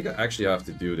 I think I actually have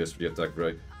to do this for the attack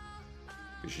break.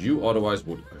 Because you otherwise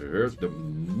would hurt the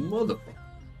motherfucker.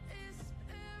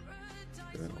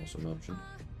 Okay, also an option.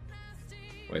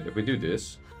 Wait, if we do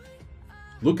this...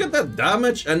 Look at that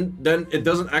damage and then it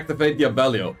doesn't activate the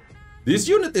Abelios. This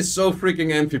unit is so freaking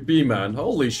MVP, man.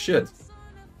 Holy shit.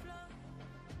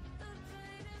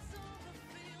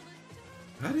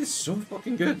 That is so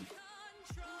fucking good.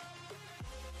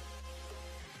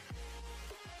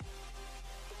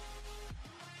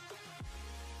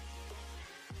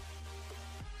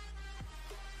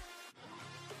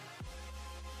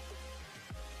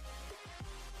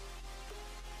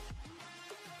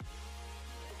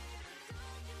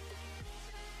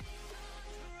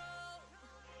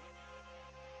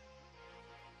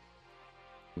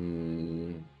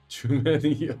 Too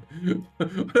many.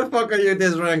 What the fuck are you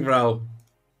this rank, bro?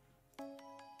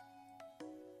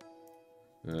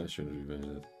 I shouldn't have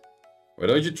been it. Why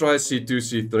don't you try C2,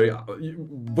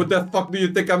 C3? What the fuck do you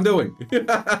think I'm doing?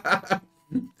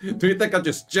 Do you think I'm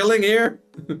just chilling here?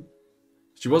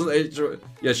 She wasn't HOH.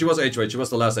 Yeah, she was HOH. She was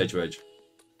the last HOH.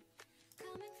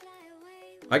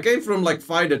 I came from like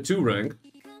fighter 2 rank.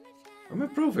 I'm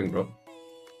improving, bro.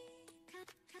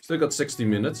 Still got 60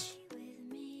 minutes.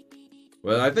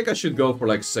 Well, I think I should go for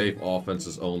like safe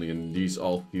offenses only, and these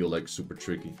all feel like super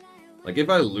tricky. Like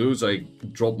if I lose, I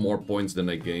drop more points than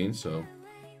I gain, so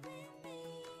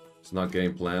it's not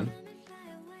game plan.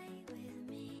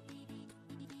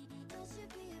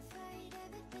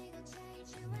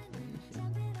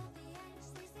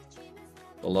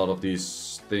 A lot of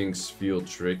these things feel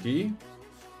tricky.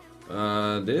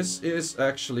 This is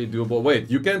actually doable.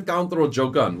 Wait, you can't counter a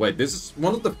Jogun. Wait, this is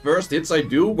one of the first hits I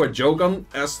do where Jogun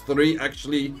S3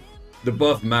 actually the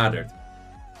buff mattered.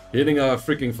 Hitting a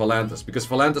freaking Phalantus, because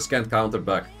Phalantus can't counter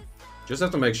back. Just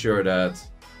have to make sure that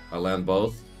I land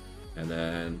both, and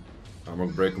then armor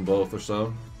break them both or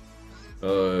so.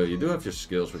 You do have your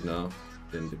skills right now.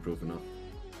 Didn't improve enough.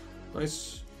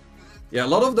 Nice. Yeah, a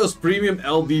lot of those premium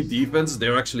LD defenses,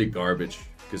 they're actually garbage,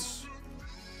 because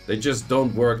they just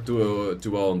don't work too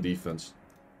well on defense.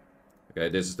 Okay,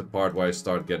 this is the part where I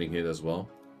start getting hit as well.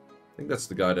 I think that's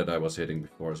the guy that I was hitting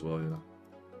before as well, yeah.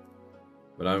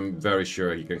 But I'm very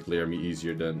sure he can clear me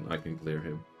easier than I can clear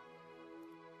him.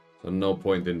 So no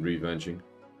point in revenging.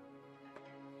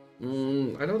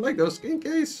 I don't like those in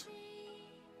case.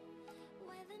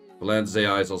 Bland's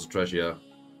AI is also trash, yeah.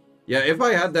 Yeah, if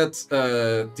I had that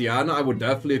Tiana, I would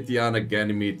definitely Tiana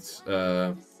Ganymede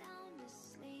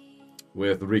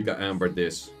with Rika Amber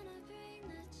this.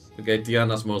 Okay,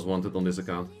 Tiana's most wanted on this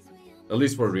account. At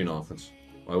least for arena offense.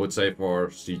 I would say for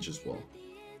Siege as well.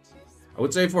 I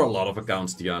would say for a lot of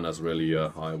accounts, Tiana's really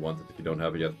high wanted if you don't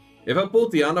have it yet. If I pull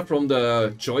Tiana from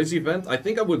the choice event, I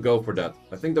think I would go for that.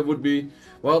 I think that would be...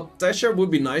 Well, Tesher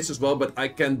would be nice as well, but I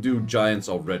can do Giants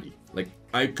already. Like,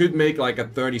 I could make like a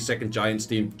 30-second Giants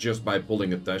team just by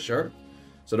pulling a Tesher.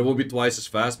 So that would be twice as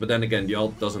fast, but then again, the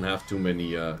ult doesn't have too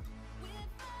many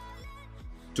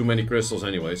crystals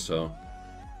anyway, so...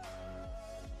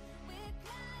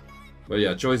 But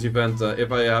yeah, choice event,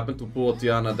 if I happen to pull a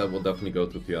Tiana, that will definitely go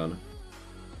to Tiana.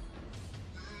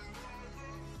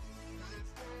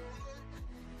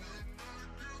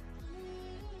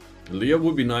 Leah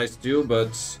would be nice too,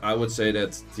 but I would say that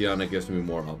Tiana gives me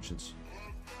more options.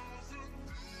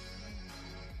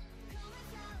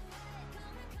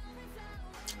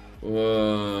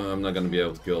 I'm not gonna be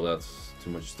able to kill that. Too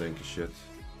much stinky shit.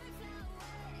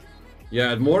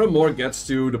 Yeah, it more and more gets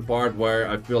to the part where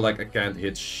I feel like I can't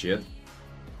hit shit.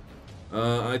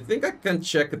 I think I can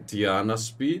check a Tiana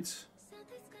speed.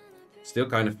 Still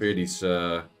kind of fear these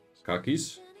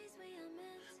Kakis.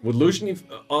 Would Lucian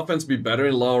offense be better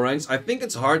in low ranks? I think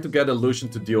it's hard to get a Lucian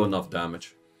to deal enough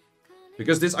damage.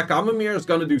 Because this Akamamir is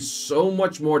gonna do so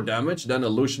much more damage than a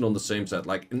Lucian on the same set.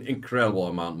 Like, an incredible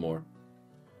amount more.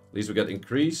 At least we get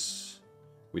increase.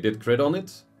 We did crit on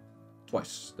it.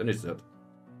 Twice. Then it's dead.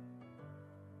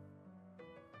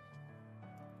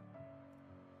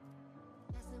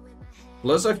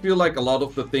 Plus, I feel like a lot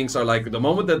of the things are like, the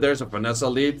moment that there's a Vanessa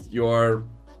lead, your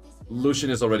Lucian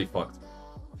is already fucked.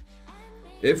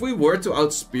 If we were to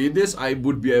outspeed this, I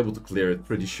would be able to clear it,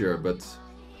 pretty sure, but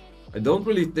I don't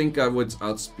really think I would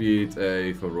outspeed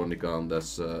a Veronica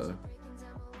unless...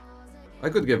 I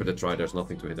could give it a try, there's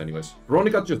nothing to hit anyways.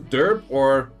 Veronica, just derp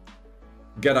or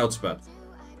get outsped.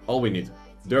 All we need.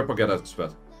 Derp or get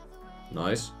outsped.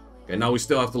 Nice. Okay, now we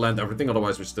still have to land everything,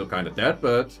 otherwise we're still kind of dead,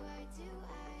 but...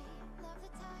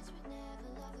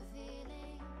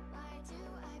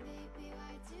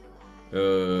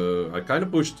 I kind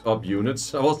of pushed up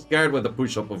units. I was scared with the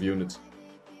push up of units.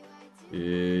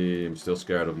 I'm still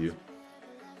scared of you.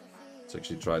 Let's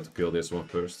actually try to kill this one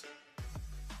first.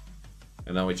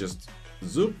 And now we just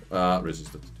zoop.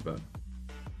 Resisted. Too bad.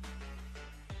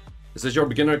 Is this your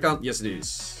beginner account? Yes, it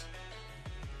is.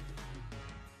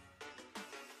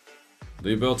 Do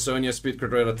you build Sonya speed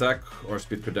crit rate attack or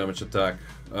speed crit damage attack?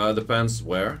 Depends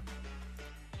where.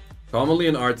 Commonly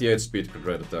in RTA it's speed crit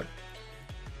rate attack.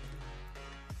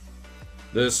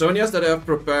 The Sonyas that I have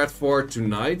prepared for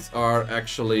tonight are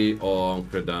actually on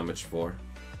crit damage 4.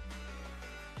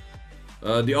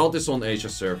 The alt is on Asia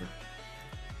server.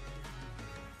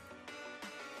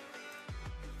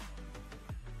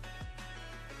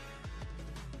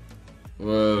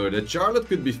 Whoa, the Charlotte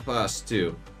could be fast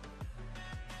too.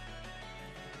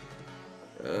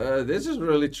 This is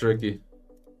really tricky.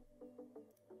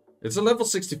 It's a level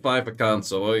 65 account,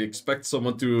 so I expect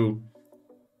someone to...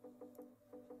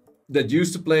 that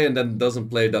used to play and then doesn't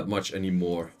play that much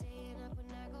anymore.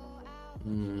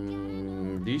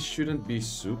 These shouldn't be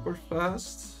super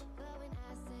fast.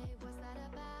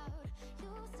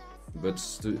 But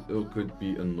still could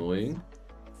be annoying.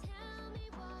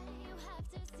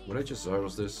 Would I just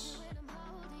Zyros this?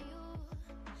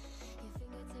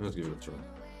 Let's give it a try.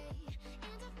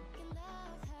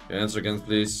 Answer again,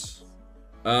 please.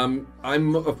 I'm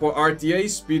for RTA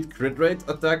speed crit rate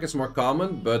attack is more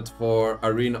common, but for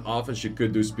arena offense you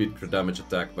could do speed crit damage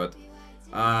attack, but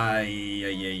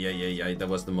that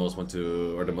was the most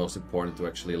the most important to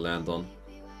actually land on.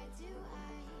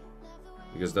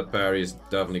 Because the parry is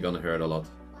definitely gonna hurt a lot.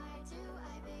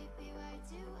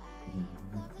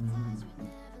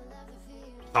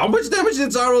 How much damage did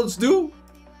Zyros do?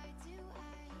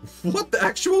 What the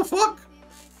actual fuck?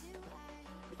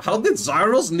 How did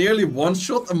Zyros nearly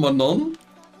one-shot a Manon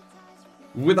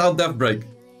without death break?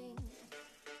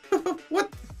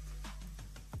 What?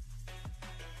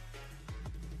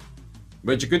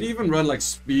 But you could even run like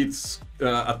speed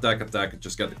attack and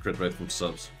just get the crit rate from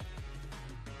subs.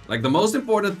 Like the most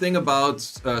important thing about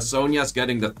Sonya's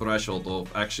getting the threshold of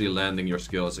actually landing your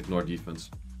skill is ignore defense.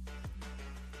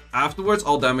 Afterwards,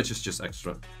 all damage is just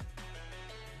extra.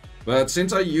 But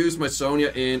since I use my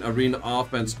Sonya in arena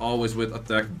offense always with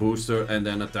attack booster and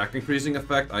then attack increasing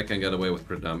effect, I can get away with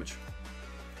crit damage.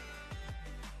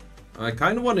 I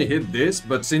kind of want to hit this,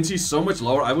 but since he's so much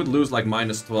lower, I would lose like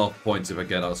minus 12 points if I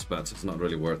get out of spats. It's not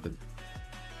really worth it.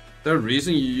 Third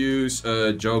reason you use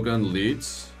Jogun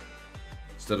leads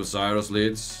instead of Zyros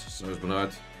leads. Cyrus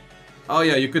Bernard. Oh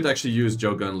yeah, you could actually use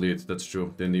Jogun lead. That's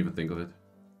true. Didn't even think of it.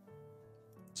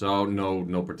 So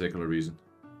no particular reason.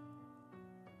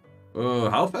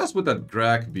 How fast would that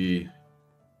Grak be?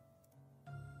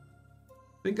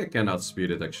 I think I can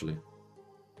outspeed it actually.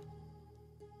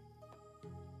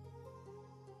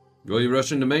 Will you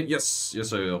rush into main? Yes,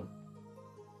 yes I will.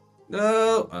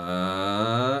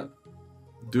 No,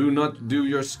 do not do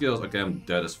your skills. Okay, I'm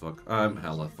dead as fuck. I'm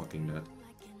hella fucking dead.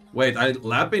 Wait, I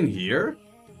lap in here?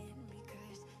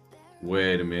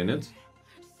 Wait a minute.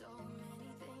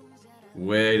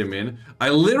 Wait a minute. I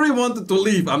literally wanted to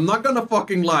leave. I'm not gonna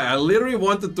fucking lie. I literally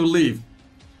wanted to leave.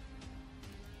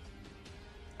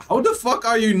 How the fuck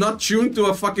are you not tuned to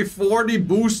a fucking 40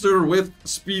 booster with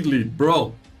speed lead,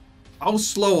 bro? How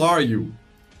slow are you?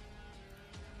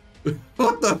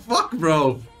 What the fuck,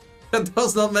 bro? That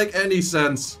does not make any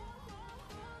sense.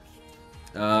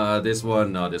 This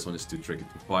one, no, this one is too tricky.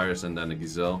 Two fires and then a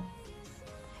gazelle.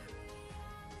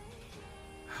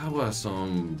 How are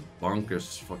some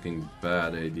bonkers fucking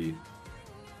bad AD?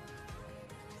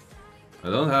 I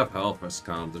don't have health as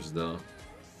counters though.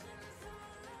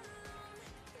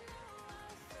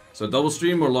 So double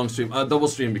stream or long stream? Double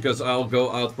stream, because I'll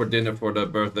go out for dinner for the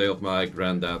birthday of my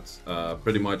granddad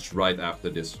pretty much right after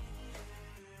this.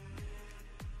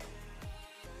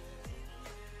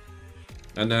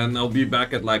 And then I'll be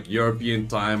back at like European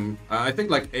time, I think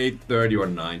like 8:30 or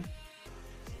 9.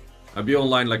 I'll be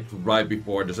online like right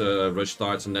before the rush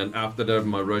starts, and then after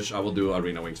my rush I will do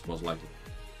Arena Wings most likely.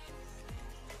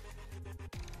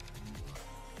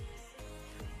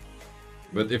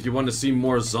 But if you want to see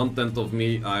more content of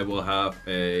me, I will have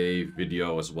a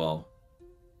video as well.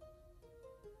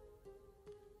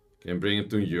 Can bring him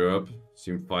to Europe.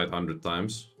 See him fight 100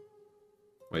 times.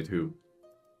 Wait, who?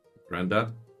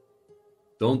 Granddad?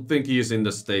 Don't think he is in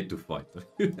the state to fight.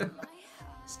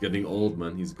 He's getting old,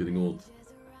 man. He's getting old.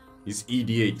 He's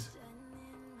ED8.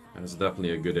 That's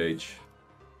definitely a good age.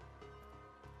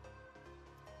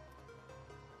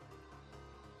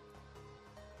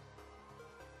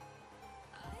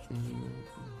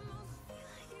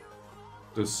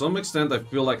 To some extent I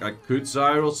feel like I could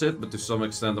Zyros it, but to some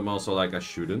extent I'm also like I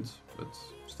shouldn't. But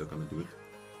I'm still gonna do it.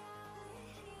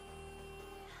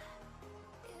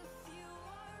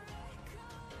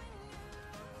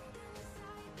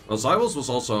 Well, Zyros was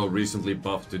also recently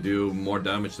buffed to do more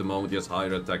damage the moment he has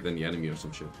higher attack than the enemy or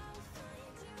some shit.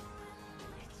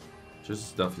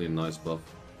 Just definitely a nice buff.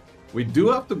 We do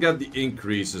have to get the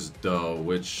increases though,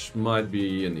 which might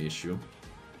be an issue.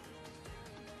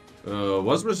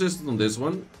 Was resistant on this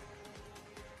one.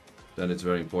 Then it's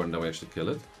very important that we actually kill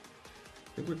it. I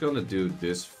think we're gonna do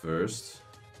this first.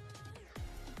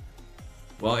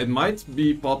 Well, it might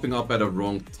be popping up at a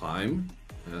wrong time.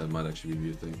 It might actually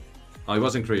be a thing. Oh, he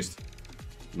was increased.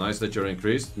 Nice that you're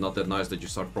increased. Not that nice that you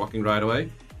start proccing right away.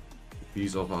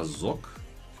 Piece of Azok.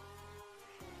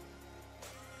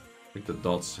 I think the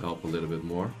dots help a little bit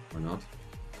more, or not.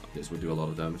 This would do a lot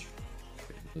of damage.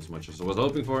 Okay, as much as I was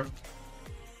hoping for.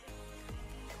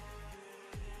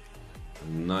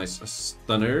 Nice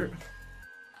stunner.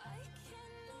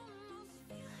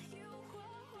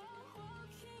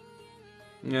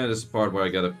 Yeah, this is the part where I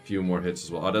get a few more hits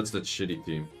as well. Oh, that's that shitty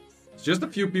team. It's just a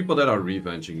few people that are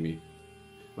revenging me.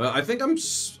 Well, I think I'm...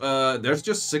 there's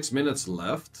just 6 minutes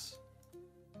left.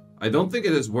 I don't think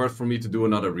it is worth for me to do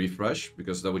another refresh,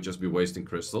 because that would just be wasting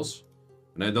crystals.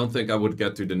 And I don't think I would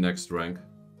get to the next rank.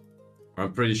 Or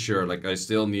I'm pretty sure, like, I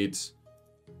still need...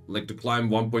 like to climb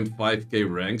 1.5k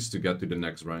ranks to get to the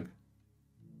next rank.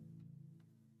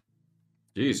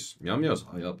 Jeez, Meow's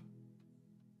high up.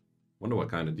 Wonder what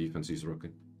kind of defense he's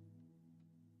rocking.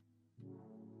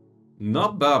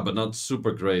 Not bad, but not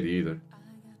super great either.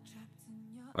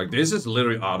 Like, this is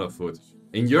literally auto foot.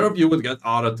 In Europe, you would get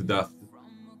auto to death.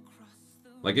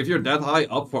 Like, if you're that high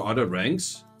up for other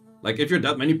ranks, like, if you're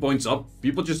that many points up,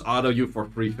 people just auto you for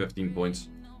free 15 points.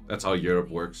 That's how Europe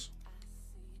works.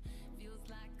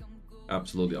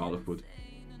 Absolutely auto foot.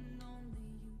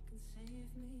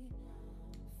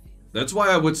 That's why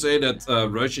I would say that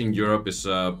Rush in Europe is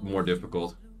more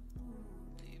difficult.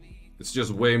 It's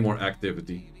just way more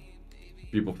activity.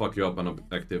 People fuck you up on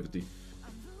activity.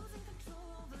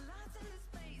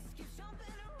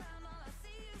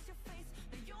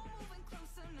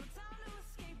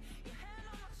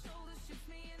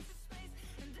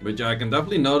 But yeah, I can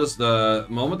definitely notice the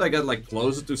moment I get like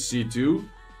closer to C2,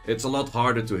 it's a lot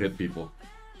harder to hit people.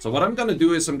 So what I'm gonna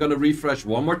do is I'm gonna refresh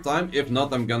one more time. If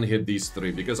not, I'm gonna hit these 3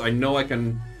 because I know I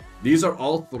can. These are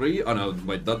all 3. Oh no,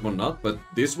 wait, that one not. But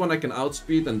this one I can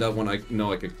outspeed and that one I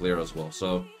know I can clear as well.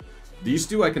 So these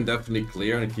 2 I can definitely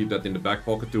clear and keep that in the back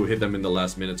pocket to hit them in the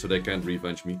last minute so they can't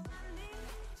revenge me.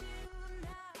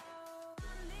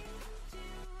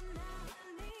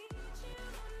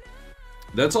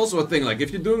 That's also a thing, like if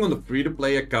you're doing on the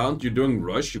free-to-play account, you're doing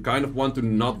rush, you kind of want to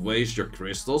not waste your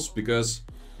crystals because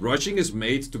rushing is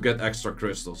made to get extra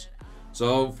crystals.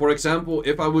 So, for example,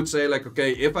 if I would say like,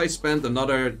 okay, if I spend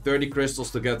another 30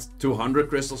 crystals to get 200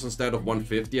 crystals instead of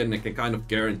 150 and I can kind of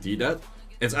guarantee that,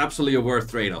 it's absolutely a worth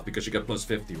trade-off because you get plus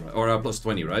 50, right? Or plus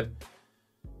 20, right?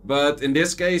 But in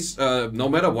this case, no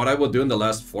matter what I will do in the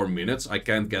last 4 minutes, I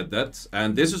can't get that.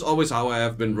 And this is always how I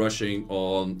have been rushing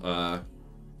on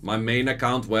my main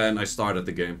account when I started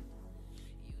the game.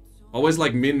 Always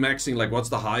like min-maxing, like what's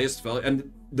the highest value.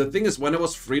 And the thing is, when I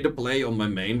was free to play on my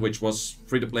main, which was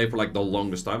free to play for like the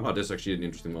longest time. Oh, this is actually an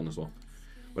interesting one as well.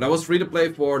 But I was free to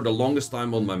play for the longest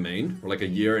time on my main, for like a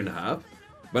year and a half.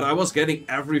 But I was getting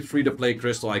every free to play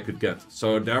crystal I could get.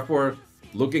 So therefore,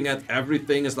 looking at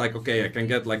everything is like, okay, I can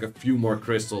get like a few more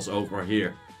crystals over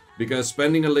here. Because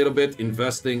spending a little bit,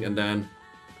 investing, and then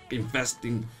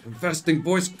investing,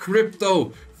 boys,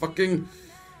 crypto, fucking,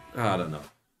 I don't know.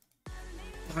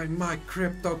 Buy my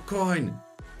crypto coin.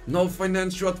 No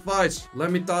financial advice.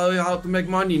 Let me tell you how to make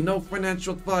money. No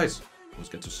financial advice. I always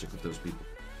get so sick of those people.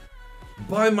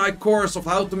 Buy my course of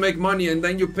how to make money and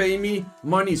then you pay me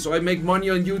money. So I make money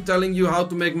on you telling you how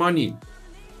to make money.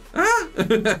 Huh?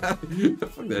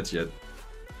 Fuck that shit.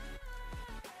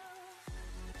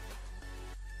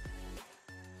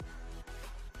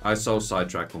 I so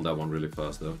sidetracked on that one really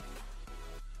fast though.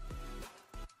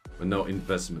 But no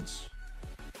investments.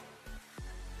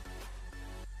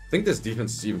 I think this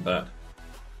defense is even bad.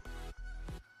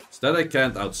 It's that I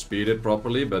can't outspeed it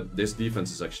properly, but this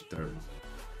defense is actually terrible.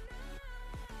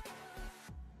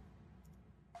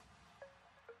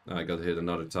 I got hit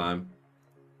another time.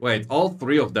 Wait, all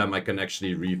 3 of them I can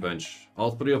actually revenge.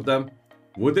 All 3 of them?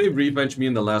 Would they revenge me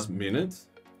in the last minute?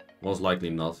 Most likely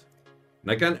not.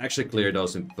 And I can actually clear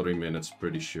those in 3 minutes,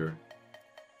 pretty sure.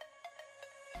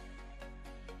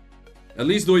 At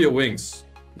least do your wings.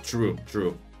 True,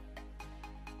 true.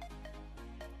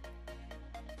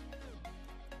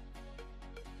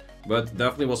 But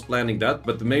definitely was planning that.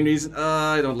 But the main reason...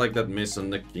 I don't like that miss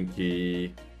on the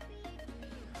kinky.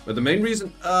 But the main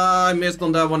reason... I missed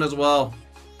on that one as well.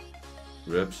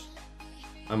 Rips.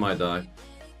 I might die.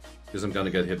 Because I'm gonna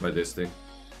get hit by this thing.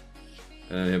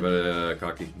 And hit by the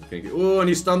cocky. Oh, and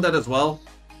he stunned that as well.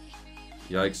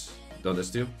 Yikes. Don't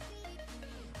S2.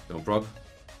 Don't proc.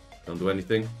 Don't do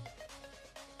anything.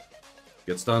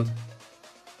 Get stunned.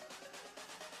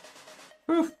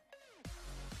 Whew.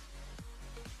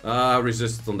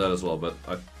 Resisted on that as well, but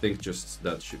I think just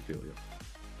that should kill you.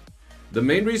 The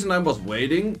main reason I was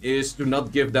waiting is to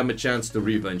not give them a chance to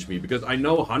revenge me, because I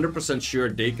know 100% sure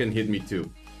they can hit me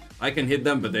too. I can hit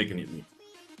them, but they can hit me.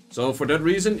 So for that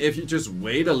reason, if you just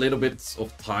wait a little bit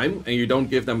of time and you don't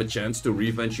give them a chance to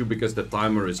revenge you because the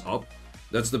timer is up,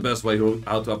 that's the best way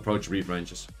how to approach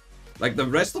revenges. Like the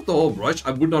rest of the whole rush,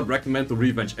 I would not recommend to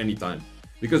revenge anytime.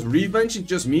 Because revenging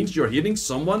just means you're hitting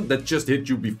someone that just hit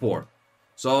you before.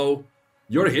 So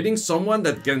you're hitting someone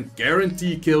that can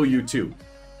guarantee kill you too.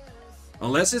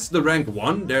 Unless it's the rank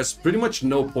 1, there's pretty much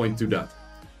no point to that.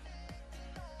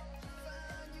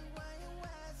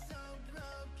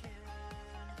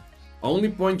 Only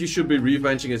point you should be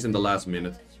revenging is in the last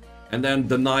minute. And then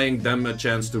denying them a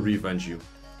chance to revenge you.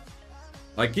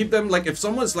 Like keep them, like if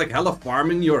someone's like hella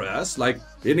farming your ass, like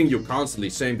hitting you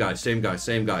constantly, same guy, same guy,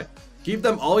 same guy. Keep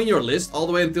them all in your list all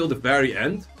the way until the very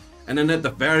end. And then at the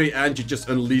very end you just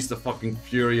unleash the fucking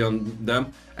fury on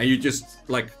them. And you just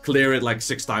like clear it like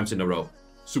 6 times in a row.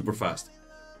 Super fast.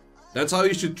 That's how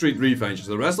you should treat revenges.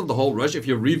 The rest of the whole rush, if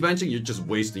you're revenging, you're just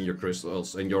wasting your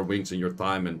crystals and your wings and your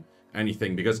time and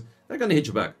anything. Because they're gonna hit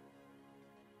you back.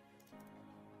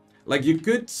 Like you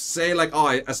could say like, oh,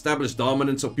 I established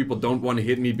dominance so people don't want to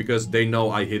hit me because they know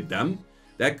I hit them.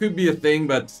 That could be a thing,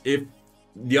 but if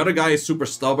the other guy is super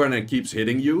stubborn and keeps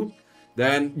hitting you,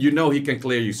 then you know he can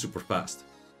clear you super fast.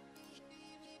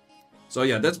 So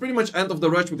yeah, that's pretty much end of the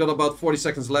rush. We got about 40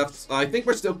 seconds left. I think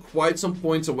we're still quite some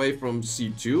points away from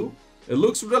C2. It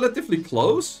looks relatively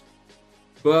close,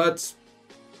 but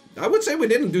I would say we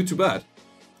didn't do too bad.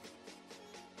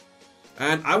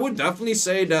 And I would definitely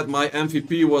say that my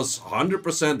MVP was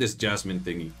 100% this Jasmine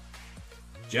thingy.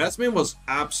 Jasmine was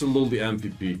absolutely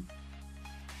MVP.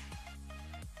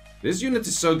 This unit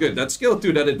is so good. That skill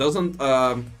too, that it doesn't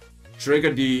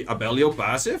trigger the Abelios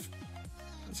passive.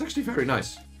 It's actually very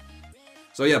nice.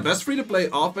 So yeah, best free-to-play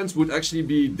offense would actually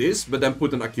be this, but then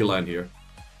put an Aquila in here.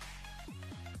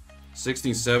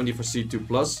 1670 for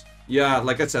C2+. Yeah,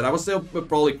 like I said, I was still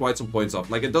probably quite some points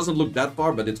off. Like, it doesn't look that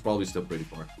far, but it's probably still pretty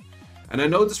far. And I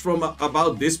noticed from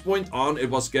about this point on, it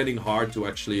was getting hard to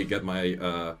actually get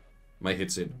my my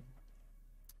hits in.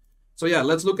 So yeah,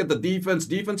 let's look at the defense.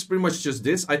 Defense pretty much just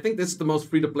this. I think this is the most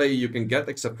free-to-play you can get,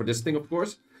 except for this thing, of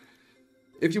course.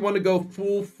 If you want to go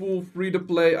full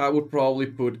free-to-play, I would probably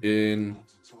put in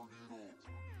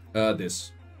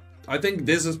this. I think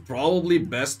this is probably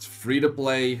best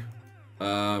free-to-play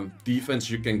defense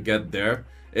you can get there.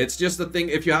 It's just the thing,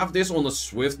 if you have this on a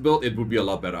Swift build, it would be a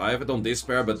lot better. I have it on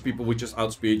Despair, but people would just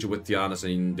outspeed you with Tianas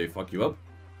and they fuck you up.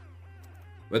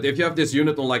 But if you have this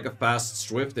unit on like a fast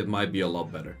Swift, it might be a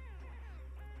lot better.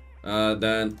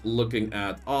 Then looking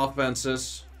at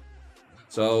offenses.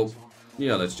 So,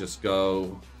 yeah, let's just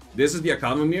go. This is the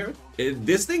economy mirror.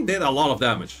 This thing did a lot of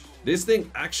damage. This thing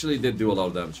actually did do a lot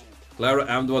of damage. Clara,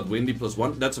 Amduat, Windy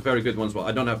 +1. That's a very good one as well.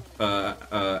 I don't have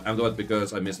Amduat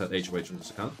because I missed that HOH on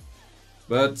this account.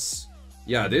 But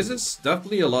yeah, this is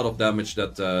definitely a lot of damage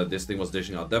that this thing was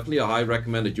dishing out. Definitely a high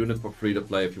recommended unit for free to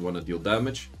play if you want to deal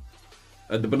damage.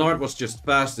 The Bernard was just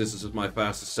fast. This is my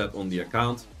fastest set on the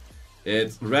account.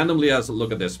 It randomly has,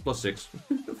 look at this, +6.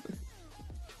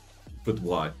 But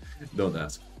why? Don't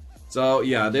ask. So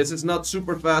yeah, this is not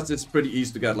super fast. It's pretty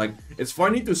easy to get. Like, it's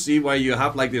funny to see where you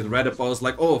have like this Reddit post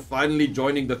like, oh, finally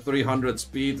joining the 300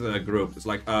 speed group. It's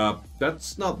like,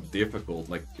 that's not difficult.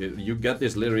 Like, you get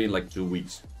this literally in like 2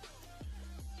 weeks.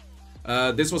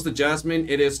 This was the Jasmine.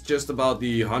 It is just about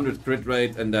the 100 crit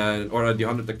rate and then, or the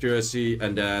 100 accuracy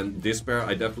and then Despair.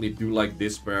 I definitely do like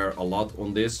Despair a lot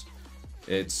on this.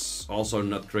 It's also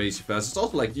not crazy fast. It's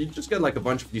also like, you just get like a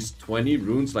bunch of these 20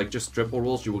 runes, like just triple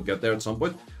rolls, you will get there at some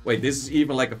point. Wait, this is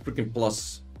even like a freaking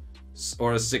plus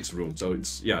or a 6 rune. So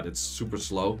it's, yeah, it's super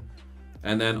slow.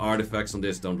 And then artifacts on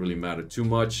this don't really matter too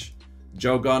much.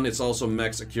 Jogun, it's also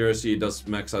max accuracy. It does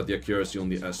max out the accuracy on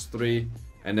the S3.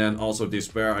 And then also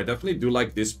Despair. I definitely do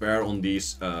like Despair on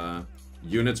these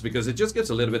units because it just gets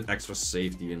a little bit extra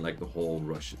safety in like the whole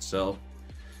rush itself.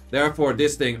 Therefore,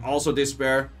 this thing, also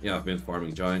Despair. Yeah, I've been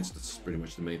farming Giants. That's pretty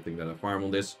much the main thing that I farm on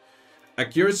this.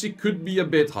 Accuracy could be a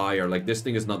bit higher. Like, this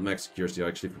thing is not max accuracy. I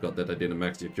actually forgot that I didn't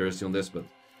max the accuracy on this, but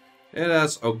it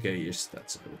has okay-ish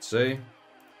stats, I would say.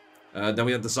 Then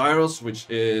we have the Zyros, which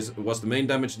was the main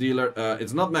damage dealer.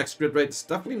 It's not max crit rate. It's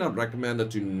definitely not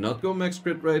recommended to not go max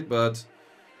crit rate, but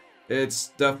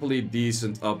it's definitely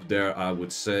decent up there, I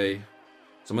would say.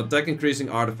 Some attack increasing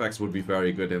artifacts would be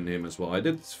very good in him as well. I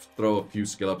did throw a few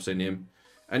skill ups in him.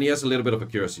 And he has a little bit of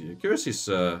accuracy. Accuracy is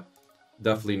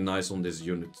definitely nice on this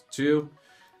unit too.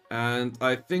 And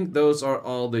I think those are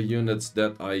all the units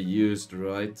that I used,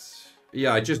 right?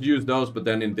 Yeah, I just used those, but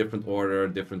then in different order,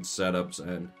 different setups.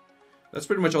 And that's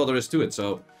pretty much all there is to it.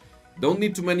 So, don't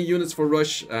need too many units for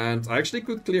rush. And I actually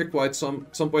could clear quite some.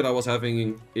 At some point I was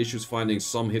having issues finding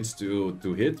some hits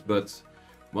to hit, but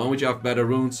one would you have better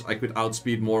runes, I could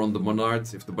outspeed more on the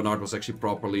Bernard if the Bernard was actually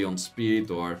properly on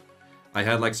speed, or I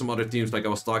had like some other teams like I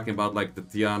was talking about, like the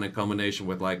Tiana in combination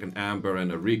with like an Amber and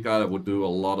a Rika that would do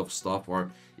a lot of stuff, or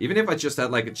even if I just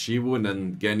had like a Chiwu and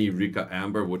then Genny, Rika,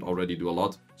 Amber would already do a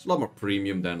lot. It's a lot more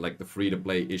premium than like the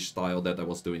free-to-play-ish style that I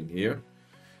was doing here.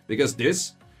 Because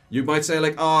this, you might say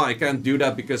like, oh, I can't do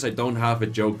that because I don't have a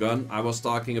Jogun. I was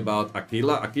talking about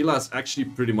Aquila. Aquila is actually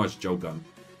pretty much Jogun.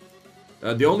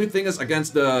 The only thing is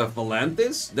against the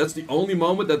Valantis, that's the only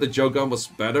moment that the Jogun was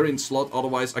better in slot.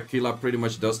 Otherwise, Aquila pretty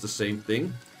much does the same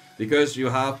thing. Because you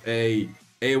have a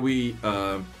AoE,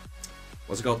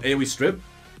 AoE strip.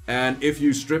 And if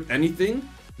you strip anything,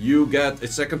 you get a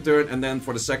second turn. And then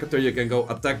for the second turn, you can go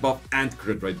attack buff and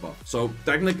crit rate buff. So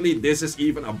technically, this is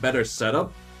even a better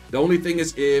setup. The only thing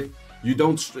is if you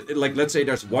don't, like let's say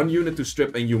there's one unit to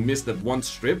strip and you miss that one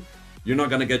strip, you're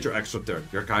not gonna get your extra turn.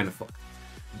 You're kind of fucked.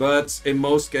 But in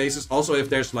most cases, also if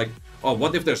there's like, oh,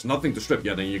 what if there's nothing to strip?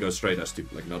 Yeah, then you go straight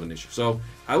S2, like not an issue. So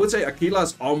I would say Aquila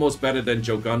is almost better than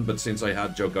Jogun, but since I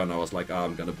had Jogun, I was like, oh,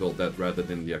 I'm gonna build that rather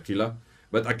than the Aquila.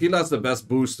 But Aquila is the best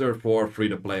booster for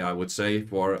free-to-play, I would say,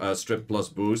 for strip plus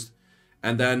boost.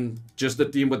 And then just the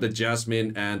team with the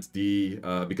Jasmine and the,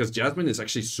 because Jasmine is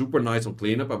actually super nice on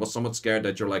cleanup. I was somewhat scared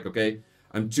that you're like, okay,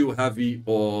 I'm too heavy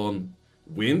on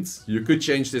wind. You could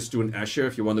change this to an Asher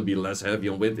if you want to be less heavy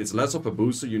on wind. It's less of a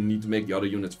booster, you need to make the other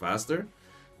units faster.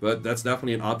 But that's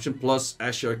definitely an option. Plus,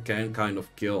 Asher can kind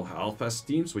of kill half-fast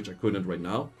teams, which I couldn't right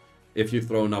now. If you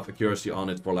throw enough accuracy on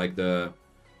it for like the,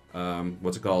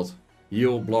 what's it called?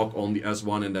 Heal block on the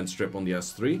S1 and then strip on the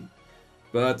S3.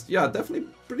 But yeah, definitely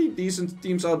pretty decent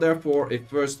teams out there for a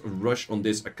first rush on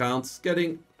this account,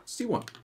 getting C1.